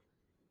out.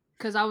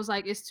 Cause I was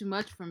like, it's too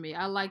much for me.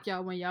 I like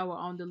y'all when y'all were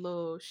on the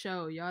little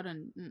show. Y'all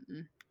done,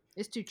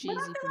 it's too cheesy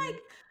for me.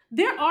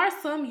 There are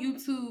some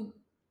YouTube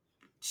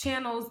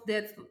channels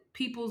that's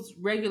people's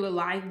regular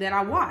life that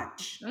I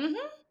watch. Mm-hmm.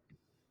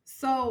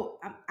 So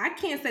I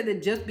can't say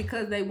that just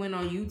because they went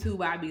on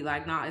YouTube, I'd be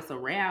like, nah, it's a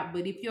wrap.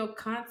 But if your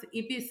content,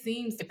 if it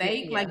seems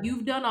fake, like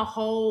you've done a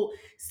whole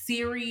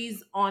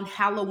series on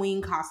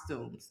Halloween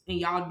costumes and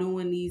y'all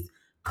doing these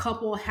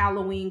couple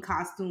Halloween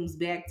costumes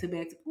back to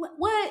back.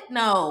 What?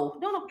 No.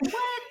 What?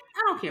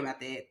 I don't care about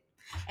that.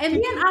 And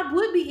then I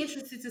would be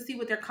interested to see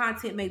what their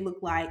content may look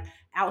like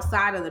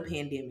outside of the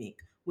pandemic,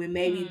 when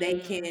maybe they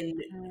can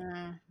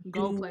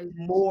go do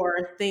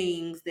more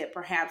things that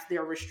perhaps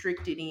they're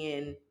restricted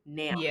in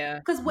now. Yeah,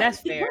 because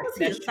that's fair. What was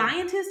he, a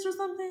scientist or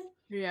something?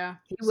 Yeah,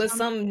 he was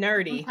some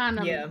nerdy.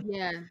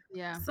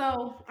 Yeah.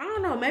 So I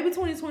don't know. Maybe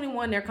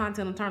 2021 their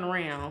content will turn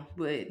around,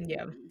 but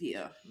yeah.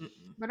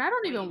 But I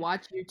don't even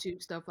watch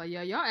YouTube stuff like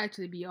y'all. Y'all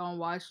actually be on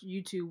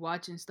YouTube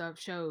watching stuff,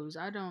 shows.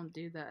 I don't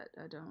do that.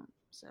 I don't.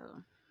 So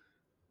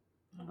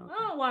I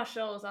don't watch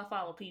shows. I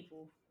follow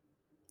people.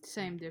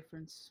 Same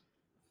difference.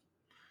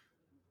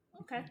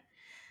 Okay.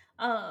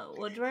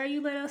 Well, Dre, you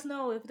let us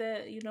know if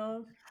that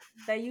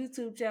that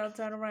YouTube channel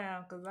turn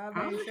around, because I'm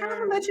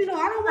gonna let you know.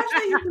 I don't watch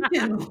that YouTube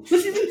channel.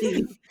 What you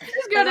mean?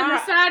 Just go to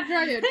the side,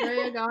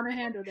 Dre. Gonna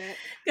handle that.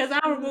 Because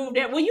I removed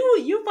that. Well,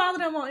 you follow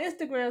them on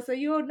Instagram, so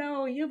you'll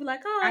know. You'll be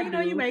like,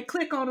 oh, you may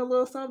click on a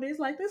little something. It's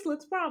like, this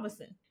looks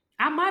promising.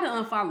 I might have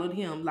unfollowed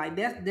him. Like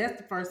that's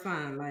the first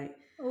sign. Like,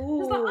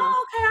 ooh. It's like,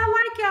 oh, okay, I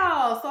like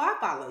y'all. So I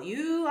follow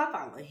you. I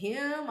follow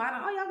him.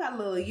 Y'all got a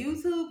little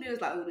YouTube. Then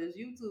it's like, oh, this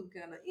YouTube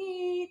kind of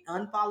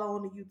unfollow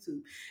on the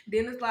YouTube.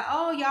 Then it's like,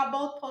 oh, y'all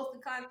both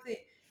posting content.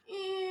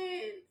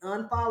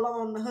 Unfollow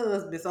on the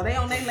husband. So they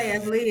on their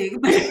last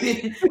leg.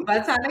 By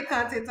the time their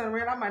content turn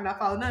around, I might not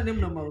follow none of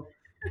them no more.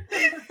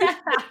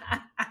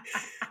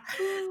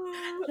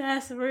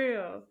 That's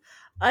real.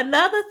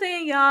 Another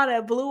thing, y'all,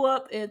 that blew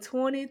up in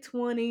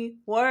 2020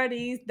 were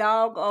these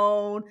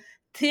doggone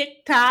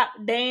TikTok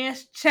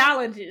dance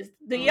challenges.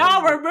 Do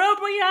y'all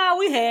remember, y'all?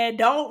 We had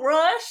Don't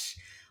Rush.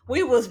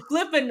 We was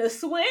flipping the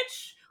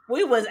switch.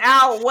 We was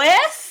Out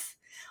West.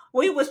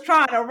 We was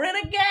trying to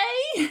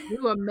renegade. We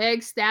were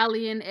Meg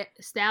Stallion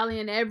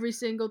every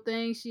single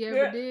thing she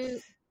ever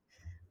did.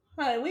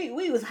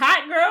 We was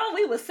Hot Girl.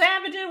 We was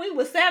Savage. We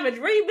was Savage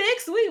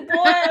Remix. We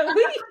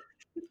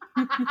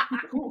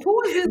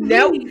who is this?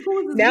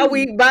 Now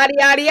we body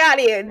yada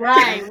yada.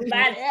 Right.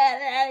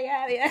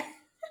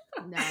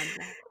 No,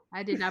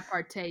 I did not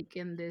partake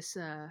in this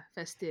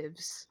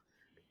festives.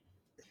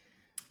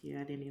 Yeah,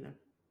 I didn't either.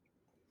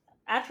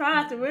 I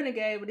tried to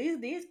renegade, but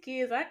these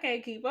kids, I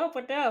can't keep up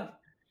with them.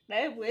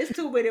 It's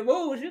too many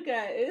moves.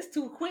 It's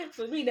too quick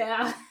for me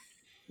now.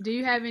 Do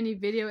you have any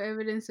video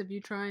evidence of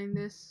you trying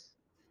this?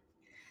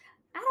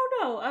 I don't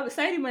know.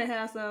 Sadie might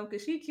have some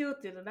because she killed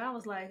it, and she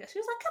was like,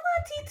 "Come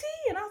on, TT,"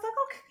 and I was like,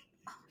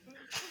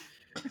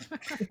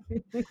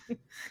 "Okay."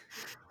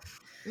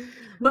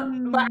 but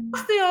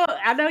still,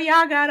 I know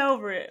y'all got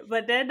over it.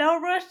 But that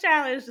Don't Rush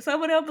challenge,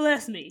 some of them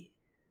blessed me.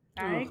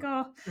 I ain't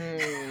gonna.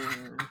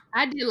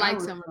 I did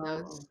like some of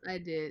those. I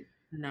did.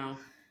 No,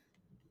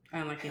 I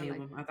don't like any of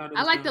them.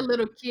 I liked the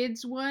little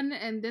kids one,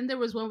 and then there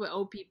was one with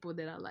old people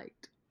that I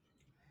liked.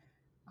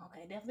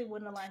 Okay, definitely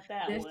wouldn't have liked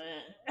that one.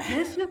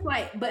 It's just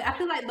like, but I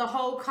feel like the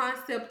whole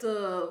concept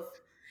of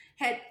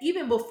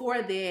even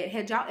before that,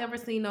 had y'all ever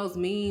seen those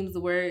memes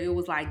where it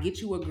was like, get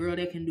you a girl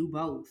that can do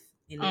both?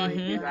 And then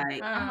I'm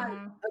like,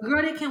 a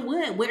girl that can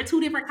what? Wear two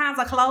different kinds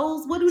of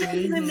clothes? What do that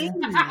even mean?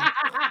 What does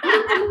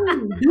that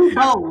mean? Do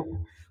both.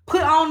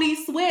 Put on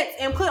these sweats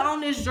and put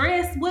on this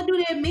dress. What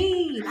do that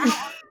mean? I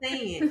don't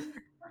understand.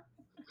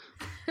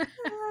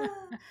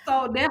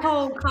 So that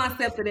whole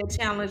concept of that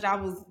challenge, I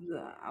was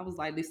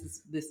like, this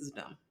is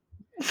dumb.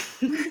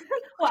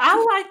 Well,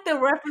 I like the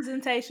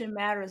representation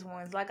matters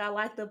ones. Like I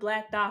like the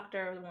Black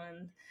doctor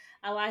ones.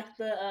 I like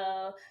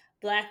the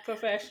Black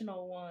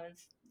professional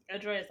ones.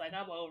 Andrea's like,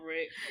 I'm over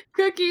it.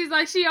 Cookie's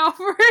like, she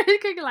over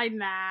it. Cookie like,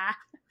 nah.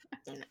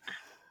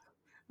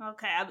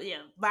 Okay,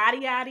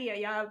 body out here.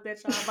 Y'all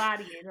bet y'all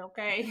body it,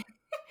 okay?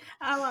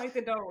 I like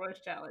the Don't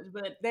Rush challenge,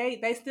 but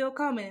they still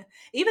coming.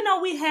 Even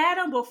though we had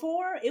them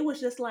before, it was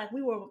just like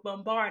we were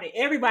bombarded.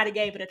 Everybody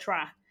gave it a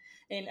try.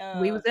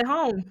 And we was at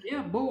home.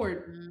 Yeah,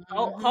 bored.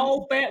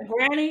 Whole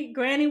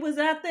Granny was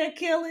out there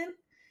killing.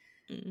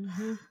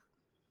 Mm-hmm.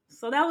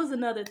 So that was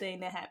another thing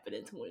that happened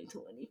in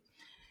 2020.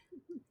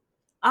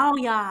 Oh,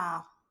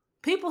 y'all.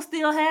 People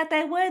still had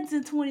their weddings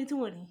in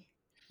 2020.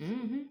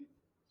 Mm-hmm.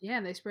 Yeah,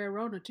 and they spread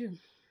Rona too.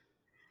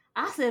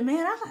 I said,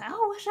 man,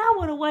 I wish I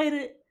would have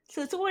waited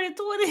till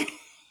 2020.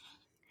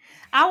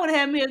 I would have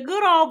had me a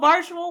good old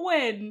virtual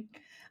wedding.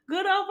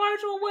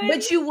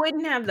 But you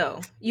wouldn't have though.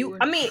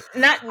 I mean,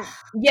 not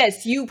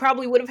yes, you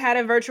probably would have had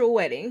a virtual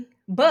wedding,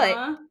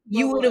 but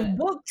you would have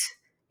booked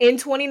in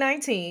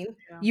 2019.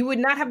 Yeah. You would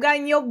not have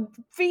gotten your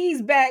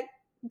fees back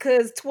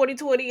because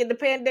 2020 and the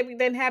pandemic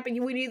didn't happen.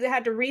 You would either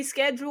have to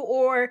reschedule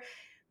or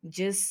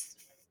just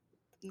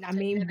be out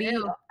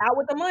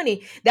with the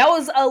money. That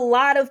was a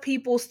lot of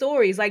people's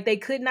stories. Like they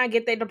could not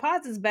get their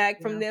deposits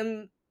back from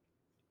them.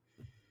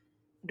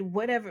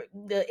 Whatever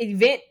the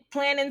event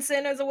planning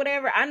centers or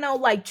whatever. I know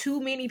like too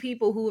many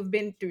people who have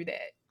been through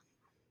that.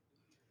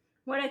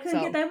 Where they couldn't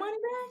get their money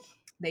back?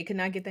 They could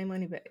not get their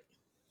money back.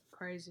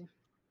 Crazy.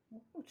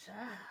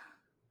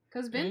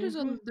 Because vendors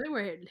they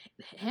were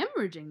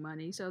hemorrhaging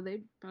money, so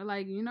they are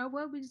like, you know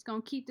what, we're just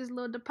gonna keep this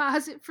little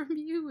deposit from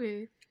you.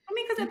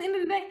 Because at the end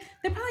of the day,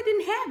 they probably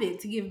didn't have it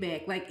to give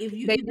back. Like if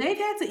they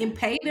had to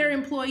pay their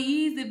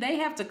employees, if they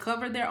have to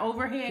cover their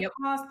overhead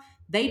costs,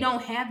 they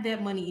don't have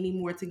that money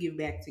anymore to give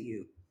back to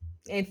you.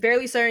 And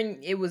fairly certain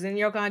it was in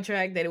your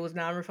contract that it was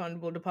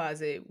non-refundable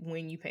deposit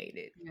when you paid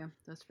it. Yeah,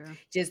 that's fair.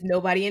 Just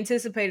nobody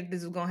anticipated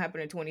this was going to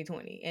happen in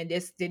 2020. And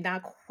this did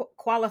not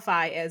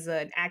qualify as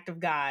an act of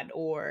God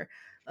or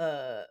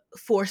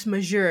force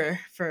majeure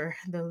for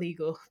the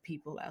legal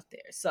people out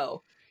there.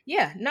 So,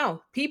 yeah,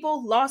 no,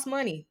 people lost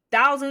money.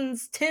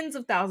 Thousands, tens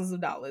of thousands of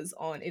dollars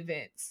on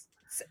events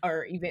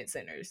or event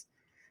centers.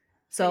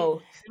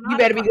 So, you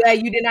better be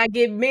glad you did not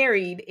get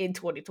married in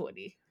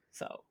 2020.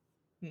 So,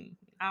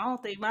 I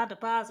don't think my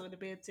deposit would have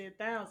been $10,000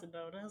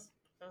 though. That's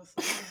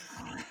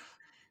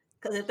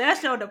because if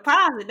that's your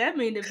deposit, that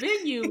means the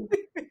venue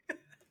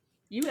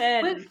you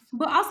had.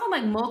 But also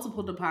like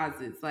multiple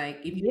deposits. Like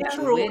if you had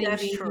a wedding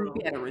venue,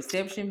 you had a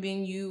reception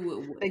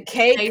venue, the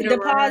cake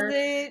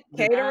deposit,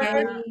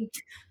 caterer,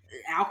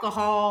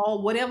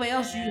 alcohol, whatever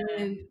else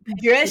you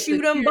dress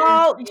you done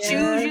bought,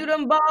 shoes you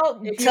done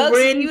bought,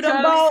 tux you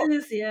done bought.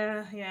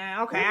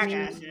 Yeah. Okay, I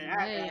got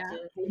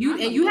you.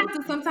 You have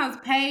to sometimes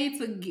pay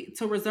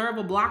to reserve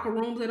a block of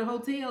rooms at a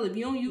hotel. If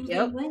you don't use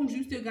those rooms,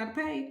 you still got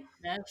to pay.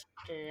 That's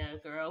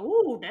girl.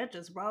 Ooh, that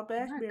just brought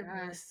back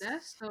memories.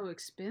 That's so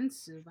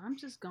expensive. I'm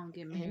just gonna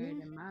get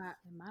married in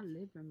my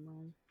living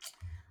room.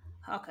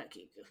 Okay,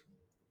 Kika.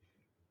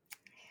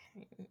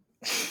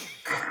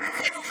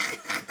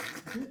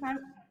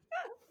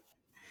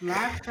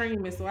 Live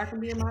stream it so I can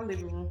be in my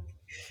living room.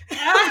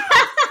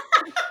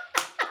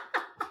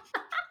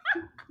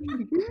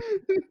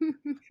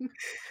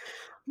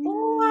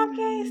 Oh, I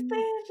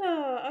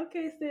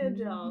can't stand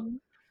y'all.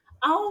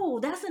 Oh,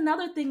 that's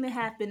another thing that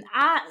happened.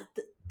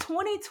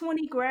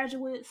 2020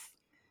 graduates,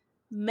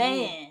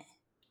 man,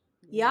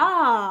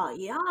 y'all.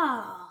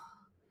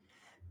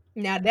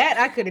 Now that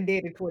I could have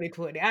did in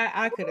 2020.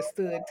 I could have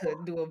stood to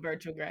do a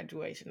virtual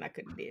graduation. I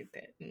could have did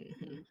that.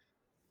 Mm-hmm.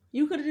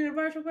 You could have did a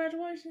virtual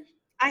graduation?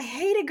 I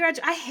hate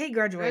graduation.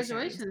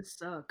 Graduations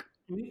suck.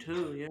 Me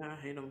too. Yeah, I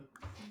hate them.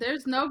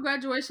 There's no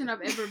graduation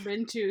I've ever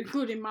been to,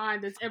 including mine,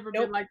 that's ever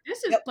been like,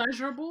 this is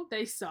pleasurable.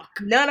 They suck.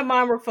 None of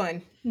mine were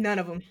fun. None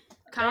of them.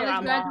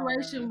 College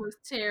graduation was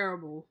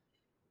terrible.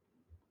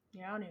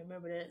 Yeah, I don't even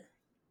remember that.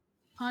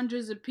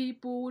 Hundreds of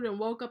people and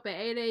woke up at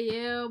 8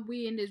 a.m.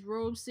 We in this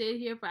room sit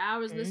here for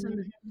hours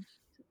listening.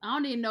 I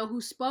don't even know who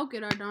spoke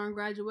at our darn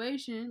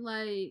graduation.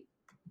 Like,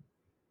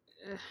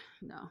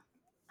 no.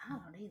 I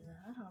don't either.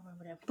 I don't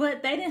remember that.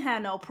 But they didn't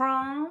have no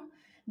prom.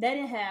 They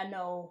didn't have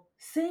no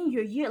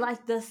senior year. Like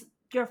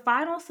your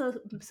final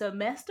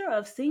semester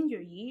of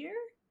senior year.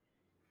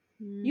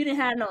 You didn't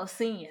have no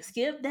senior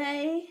skip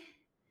day.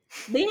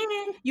 Then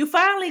you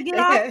finally get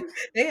off.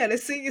 They had a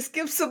senior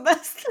skip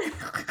semester.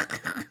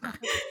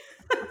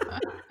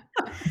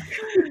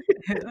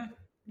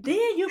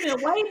 Then you've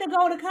been waiting to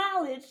go to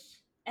college.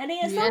 And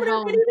then some of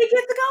them didn't even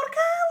get to go to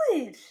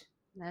college.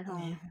 At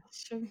home.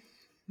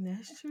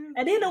 That's true.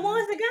 And then the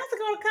ones that got to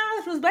go to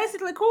college was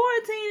basically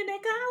quarantining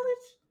at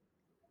college.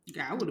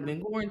 Yeah, I would have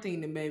been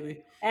quarantining,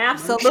 baby.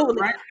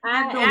 Absolutely.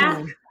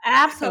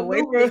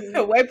 Absolutely.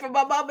 Away from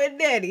my mom and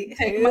daddy.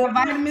 Taking my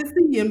vitamin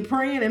C and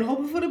praying and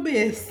hoping for the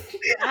best.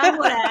 I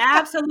would have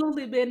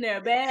absolutely been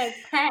there. Bags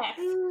packed.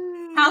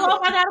 How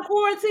long I got to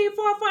quarantine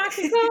for if I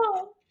can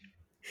go?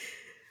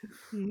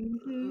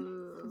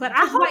 But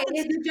I hope.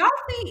 Did y'all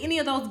see any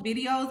of those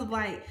videos of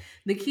like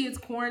the kids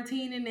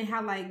quarantining and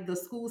how like the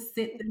school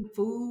sent them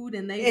food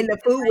and the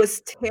food was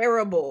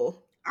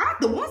terrible.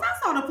 The ones I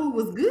saw, the food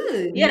was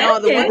good. Yeah, no,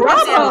 the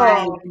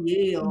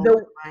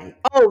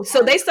ones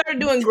so they started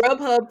doing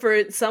Grubhub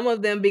for some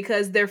of them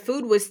because their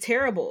food was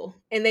terrible,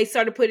 and they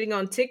started putting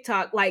on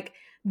TikTok. Like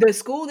the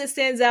school that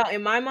stands out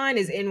in my mind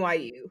is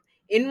NYU.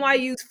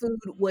 NYU's food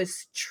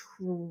was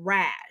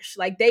trash.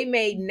 Like they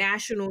made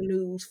national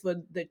news for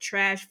the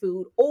trash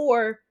food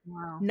or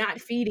not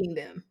feeding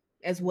them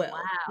as well. Wow.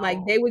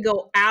 Like they would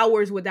go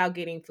hours without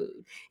getting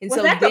food. And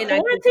was that the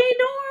quarantine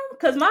dorm?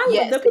 Because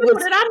the people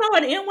that I know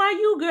at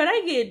NYU, girl,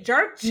 they get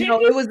jerk chicken. No,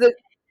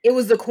 it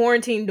was the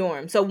quarantine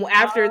dorm. So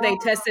after they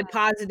tested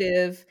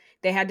positive,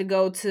 they had to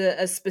go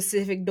to a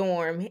specific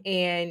dorm,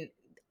 and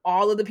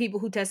all of the people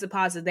who tested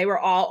positive, they were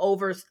all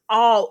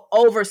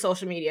over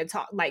social media,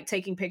 like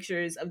taking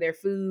pictures of their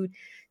food,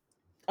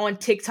 on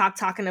TikTok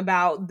talking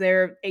about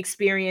their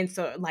experience,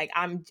 or like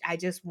I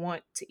just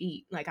want to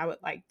eat. Like I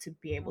would like to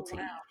be able to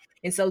eat.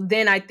 And so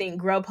then I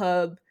think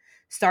Grubhub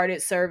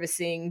started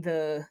servicing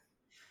the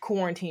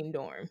quarantine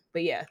dorm.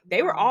 But yeah,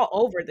 they were all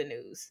over the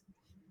news.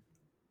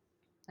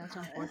 That's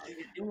unfortunate.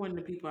 It wasn't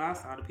the people I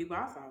saw. The people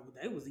I saw,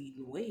 they was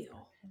eating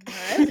well.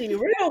 They was eating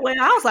real well.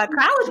 I was like,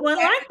 college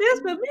wasn't like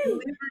this for me.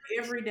 Delivered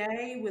every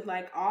day with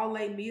like all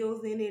late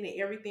meals in it, and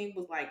everything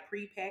was like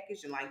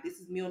pre-packaged, and like this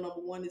is meal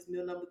number 1, this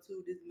meal number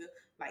 2, this meal,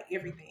 like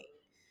everything.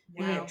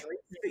 They had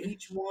drinks for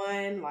each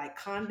one, like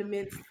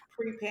condiments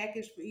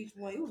pre-packaged for each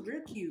one. It was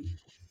real cute.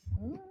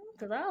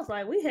 Cause I was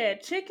like, we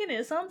had chicken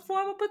and some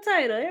form of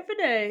potato every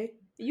day.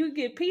 You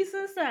get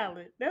pizza and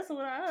salad. That's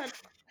what I.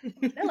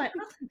 They're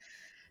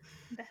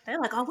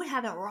like, oh, we're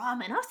having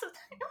ramen. I said,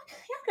 y'all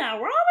got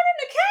ramen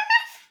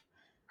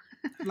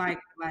in the like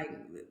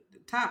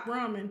top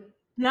ramen.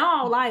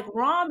 No, like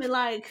ramen,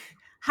 like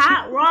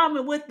hot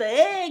ramen with the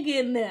egg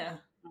in there.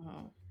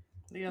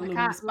 They got a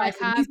little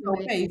spicy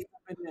miso paste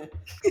in there.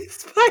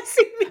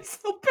 Spicy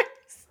miso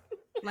paste.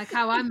 Like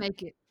how I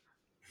make it.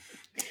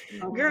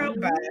 Girl,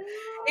 bye.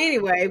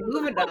 Anyway,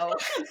 moving on.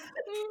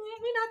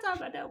 We're not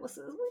talking about that with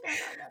sis. We're not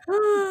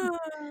talking about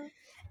that.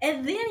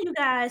 And then, you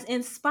guys,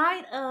 in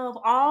spite of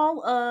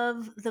all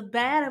of the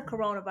bad of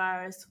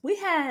coronavirus, we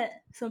had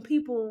some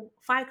people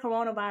fight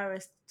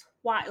coronavirus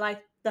twice.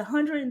 Like the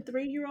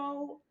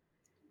 103-year-old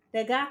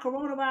that got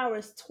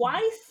coronavirus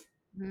twice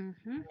and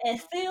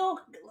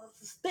still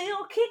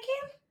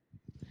kicking.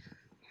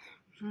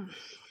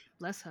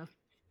 Bless her.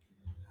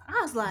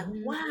 I was like,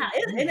 wow.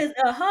 And it's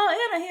her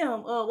and a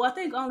him. Well, I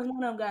think only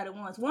one of them got it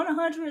once.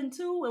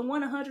 102 and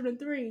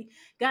 103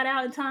 got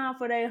out in time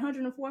for their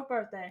 104th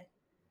birthday.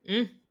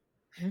 If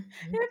I'm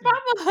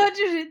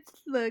 100,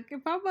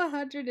 if I'm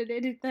 100 and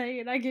anything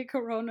and I get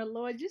corona,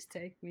 Lord, just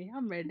take me.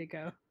 I'm ready to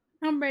go.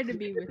 I'm ready to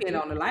be with you.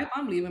 On the life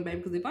I'm living, baby,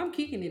 because if I'm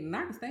kicking it, then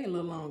I can stay a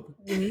little longer.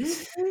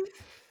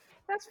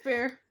 That's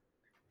fair.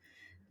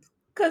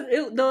 Because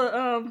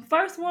the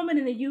first woman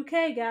in the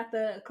UK got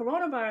the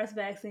coronavirus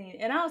vaccine,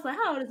 and I was like,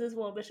 "How old is this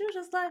woman?" She was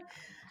just like,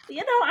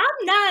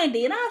 I'm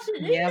 90, and I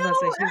should. Yeah, I was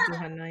gonna say she's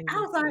 90.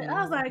 I was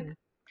like,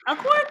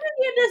 according to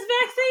getting this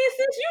vaccine,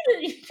 since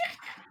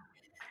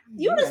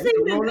you done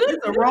seen the good.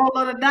 It's a roll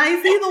of the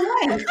dice either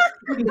way. If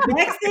the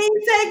vaccine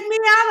take me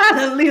out, I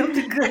done lived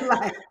a good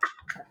life.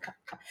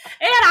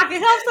 And I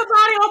can help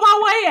somebody on my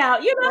way out,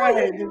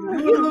 Right. Do a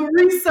little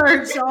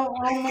research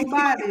on my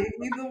body.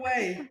 Either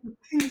way.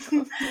 It's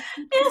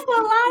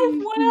a life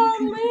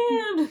well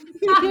lived.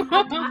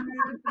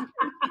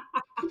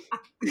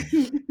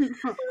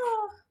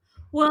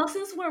 Well,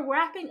 since we're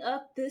wrapping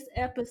up this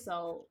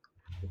episode,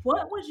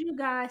 what would you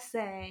guys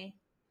say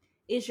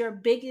is your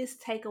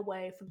biggest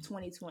takeaway from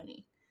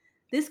 2020?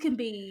 This can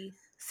be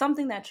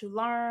something that you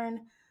learned,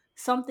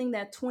 something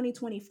that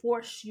 2020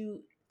 forced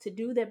you to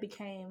do that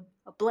became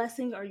a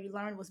blessing, or you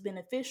learned was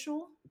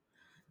beneficial,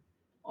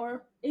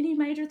 or any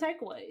major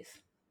takeaways.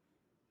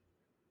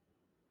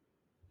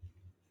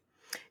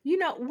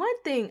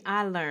 One thing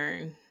I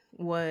learned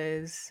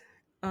was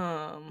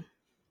to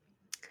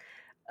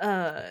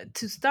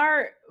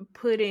start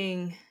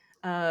putting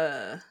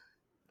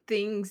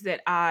things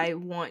that I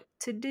want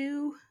to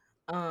do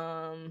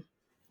at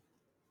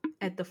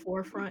the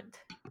forefront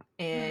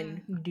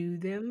and do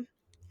them.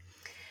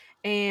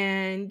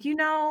 And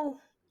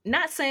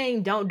not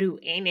saying don't do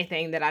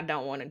anything that I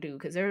don't want to do,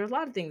 because there's a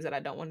lot of things that I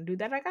don't want to do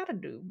that I gotta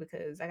do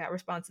because I got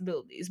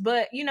responsibilities.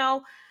 But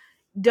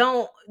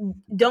don't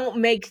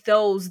make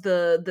those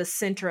the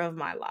center of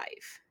my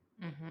life.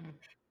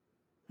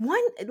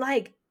 One,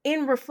 like,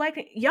 in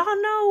reflecting,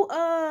 y'all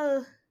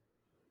know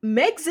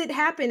Megxit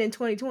happened in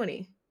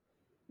 2020.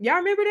 Y'all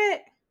remember that?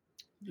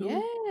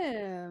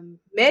 Yeah.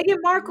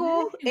 Meghan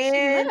Markle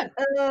and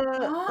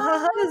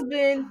her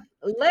husband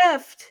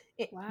left.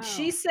 Wow.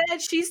 She said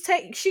she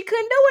couldn't do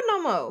it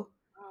no more.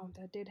 Oh,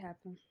 that did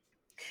happen.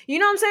 You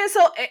know what I'm saying?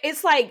 So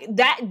it's like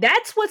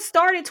that's what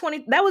started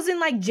that was in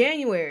like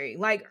January,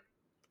 like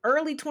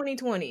early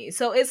 2020.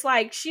 So it's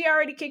like she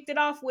already kicked it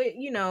off with,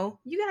 you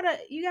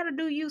gotta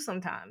do you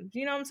sometimes.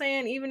 You know what I'm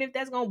saying? Even if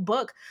that's gonna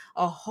buck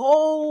a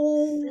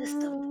whole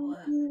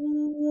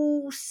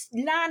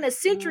line of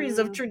centuries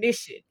of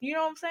tradition. You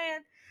know what I'm saying?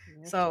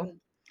 So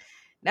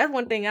that's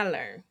one thing I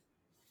learned.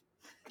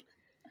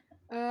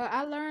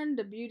 I learned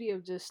the beauty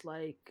of just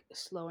like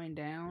slowing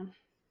down.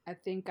 I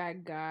think I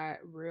got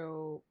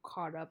real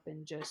caught up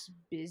in just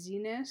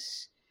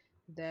busyness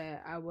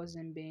that I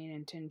wasn't being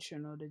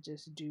intentional to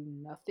just do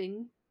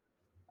nothing.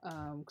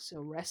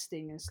 So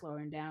resting and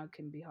slowing down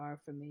can be hard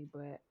for me,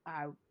 but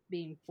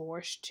being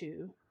forced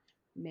to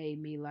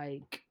made me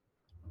like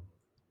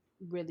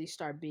really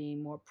start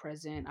being more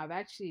present. I've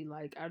actually,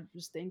 like, I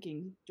was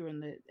thinking during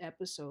the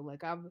episode,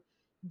 like, I've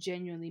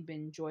genuinely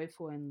been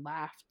joyful and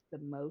laughed the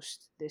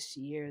most this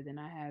year than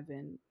I have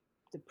in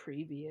the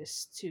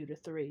previous 2 to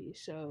 3.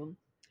 So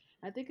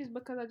I think it's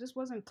because I just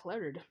wasn't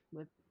cluttered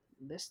with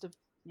list of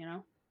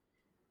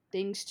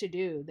things to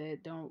do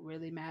that don't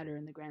really matter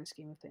in the grand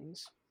scheme of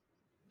things.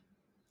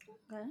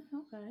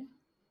 Okay.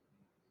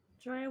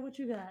 Drea, what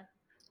you got?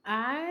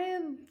 I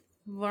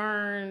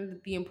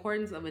learned the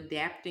importance of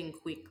adapting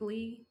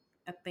quickly.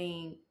 I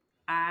think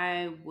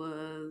I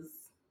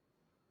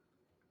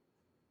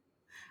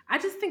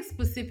just think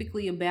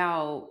specifically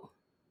about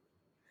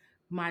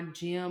my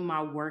gym,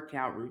 my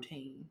workout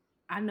routine.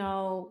 I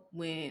know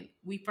when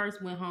we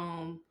first went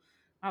home,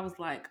 I was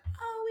like,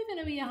 oh, we're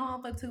going to be at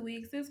home for 2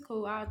 weeks. It's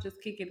cool. I'll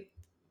just kick it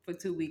for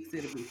 2 weeks.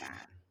 It'll be fine.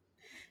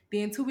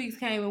 Then 2 weeks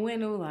came and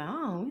went, and we were like,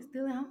 oh, we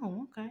still at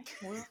home. Okay.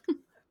 Well,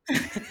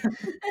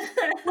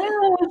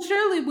 well,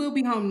 surely we'll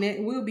be home.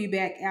 We'll be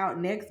back out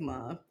next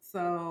month.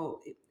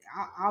 So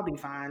I'll be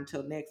fine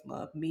till next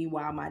month.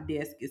 Meanwhile, my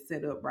desk is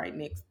set up right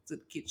next to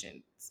the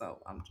kitchen. So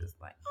I'm just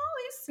like, oh,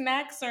 these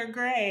snacks are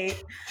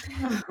great.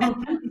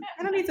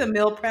 I don't need to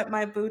meal prep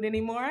my food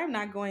anymore. I'm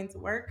not going to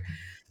work.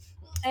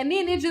 And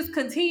then it just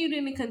continued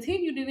and it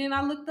continued. And then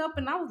I looked up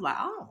and I was like,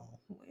 oh,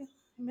 well,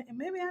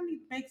 maybe I need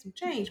to make some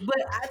change.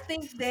 But I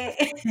think that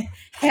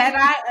had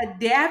I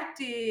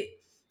adapted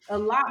a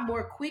lot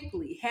more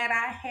quickly, had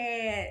I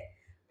had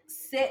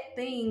set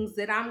things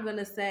that I'm going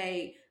to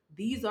say,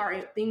 these are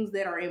things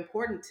that are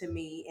important to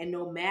me, and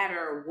no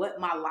matter what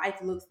my life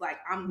looks like,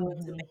 I'm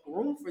going to make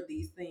room for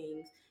these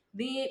things.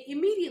 Then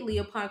immediately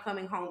upon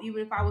coming home,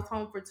 even if I was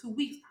home for 2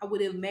 weeks, I would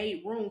have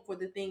made room for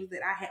the things that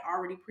I had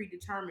already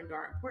predetermined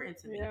are important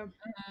to me. Yeah.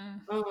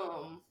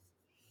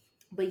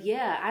 But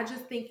yeah, I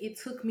just think it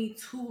took me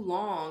too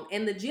long.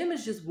 And the gym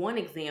is just one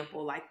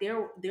example. Like there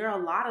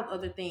are a lot of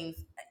other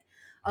things,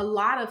 a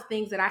lot of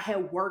things that I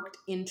had worked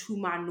into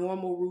my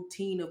normal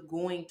routine of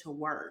going to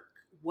work.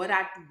 What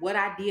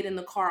I did in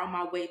the car on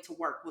my way to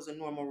work was a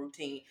normal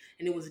routine,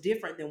 and it was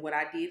different than what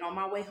I did on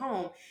my way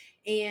home.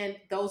 And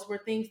those were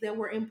things that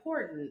were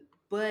important,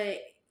 but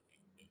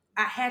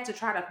I had to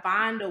try to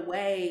find a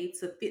way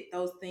to fit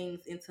those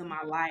things into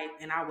my life,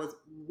 and I was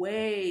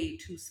way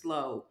too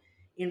slow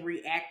in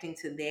reacting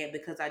to that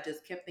because I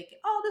just kept thinking,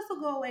 oh, this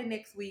will go away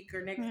next week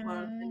or next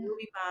month, and it'll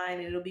be fine,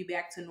 and it'll be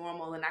back to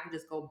normal, and I can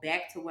just go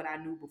back to what I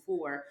knew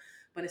before.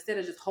 But instead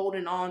of just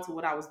holding on to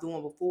what I was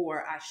doing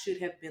before, I should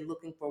have been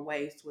looking for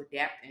ways to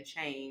adapt and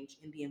change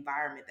in the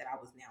environment that I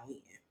was now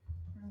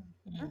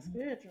in. That's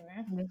good,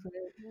 Joanne.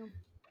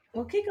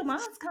 Well, Kika,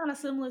 mine's kind of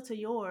similar to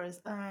yours.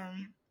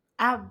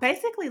 I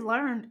basically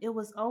learned it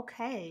was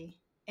okay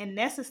and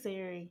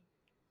necessary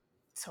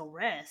to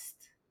rest.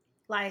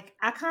 Like,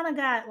 I kind of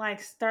got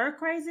like stir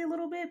crazy a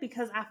little bit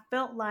because I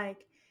felt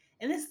like,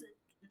 and this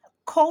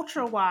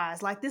culture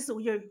wise, like this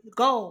is your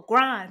go,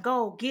 grind,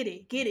 go, get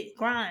it,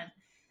 grind.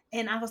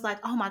 And I was like,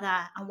 oh my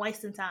God, I'm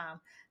wasting time.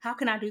 How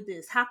can I do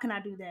this? How can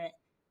I do that?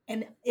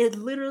 And it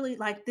literally,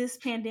 like, this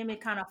pandemic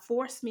kind of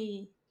forced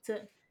me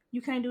to,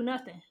 you can't do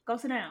nothing. Go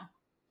sit down.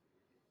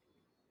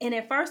 And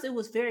at first it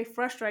was very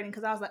frustrating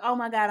because I was like, oh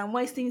my God, I'm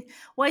wasting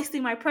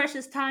my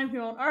precious time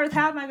here on earth.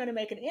 How am I going to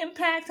make an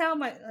impact? How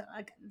am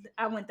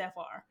I went that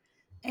far.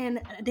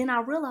 And then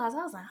I realized,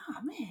 I was like,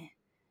 oh man,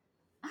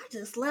 I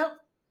just slept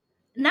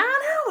 9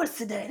 hours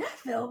today. That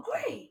felt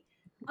great.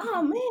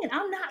 Oh man,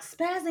 I'm not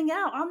spazzing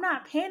out. I'm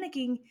not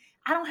panicking.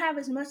 I don't have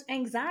as much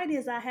anxiety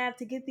as I have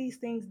to get these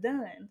things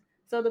done.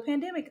 So the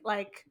pandemic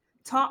like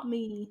taught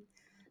me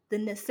the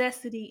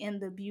necessity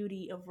and the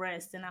beauty of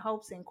rest, and I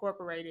hope to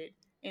incorporate it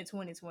in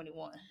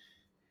 2021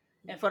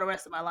 and for the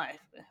rest of my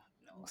life.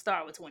 We'll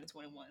start with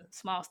 2021,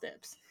 small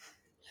steps.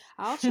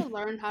 I also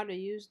learned how to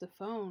use the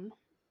phone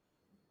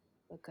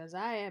because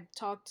I have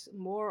talked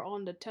more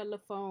on the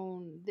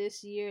telephone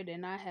this year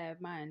than I have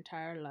my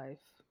entire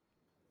life.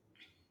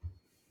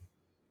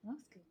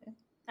 That's good.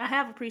 I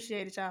have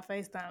appreciated y'all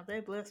FaceTime.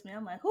 They blessed me.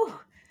 I'm like, whew,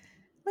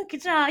 look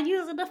at y'all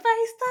using the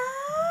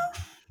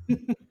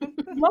FaceTime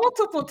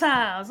multiple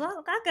times.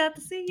 I got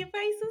to see your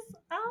faces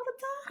all the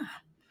time.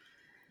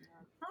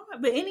 All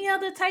right, but any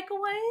other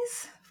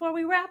takeaways before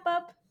we wrap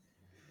up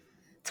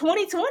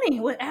 2020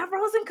 with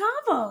Afros and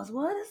Convos?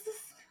 What is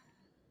this?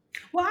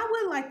 Well, I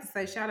would like to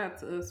say shout out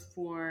to us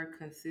for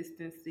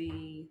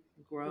consistency,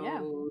 growth.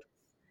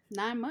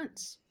 Yeah. 9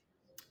 months.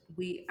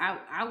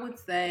 I would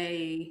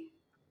say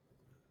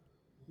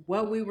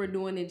what we were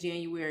doing in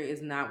January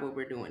is not what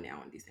we're doing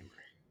now in December.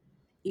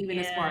 Even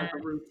as far as the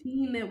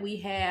routine that we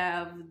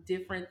have,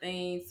 different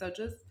things. So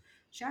just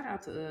shout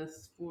out to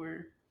us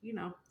for,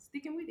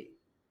 sticking with it.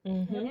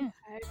 Yeah,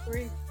 I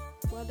agree.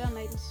 Well done,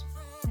 ladies.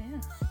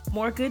 Yeah.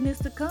 More goodness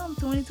to come,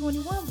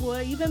 2021,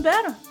 boy. Even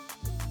better.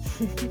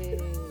 Hey.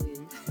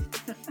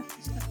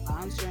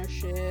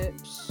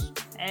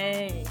 Sponsorships.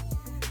 Hey.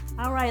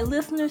 All right,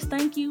 listeners,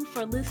 thank you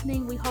for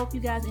listening. We hope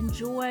you guys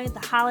enjoy the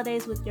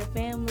holidays with your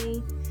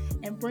family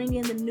and bring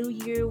in the new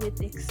year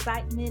with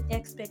excitement,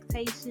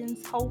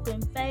 expectations, hope,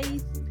 and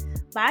faith.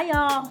 Bye,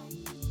 y'all.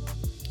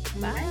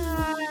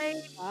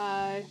 Bye.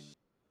 Bye.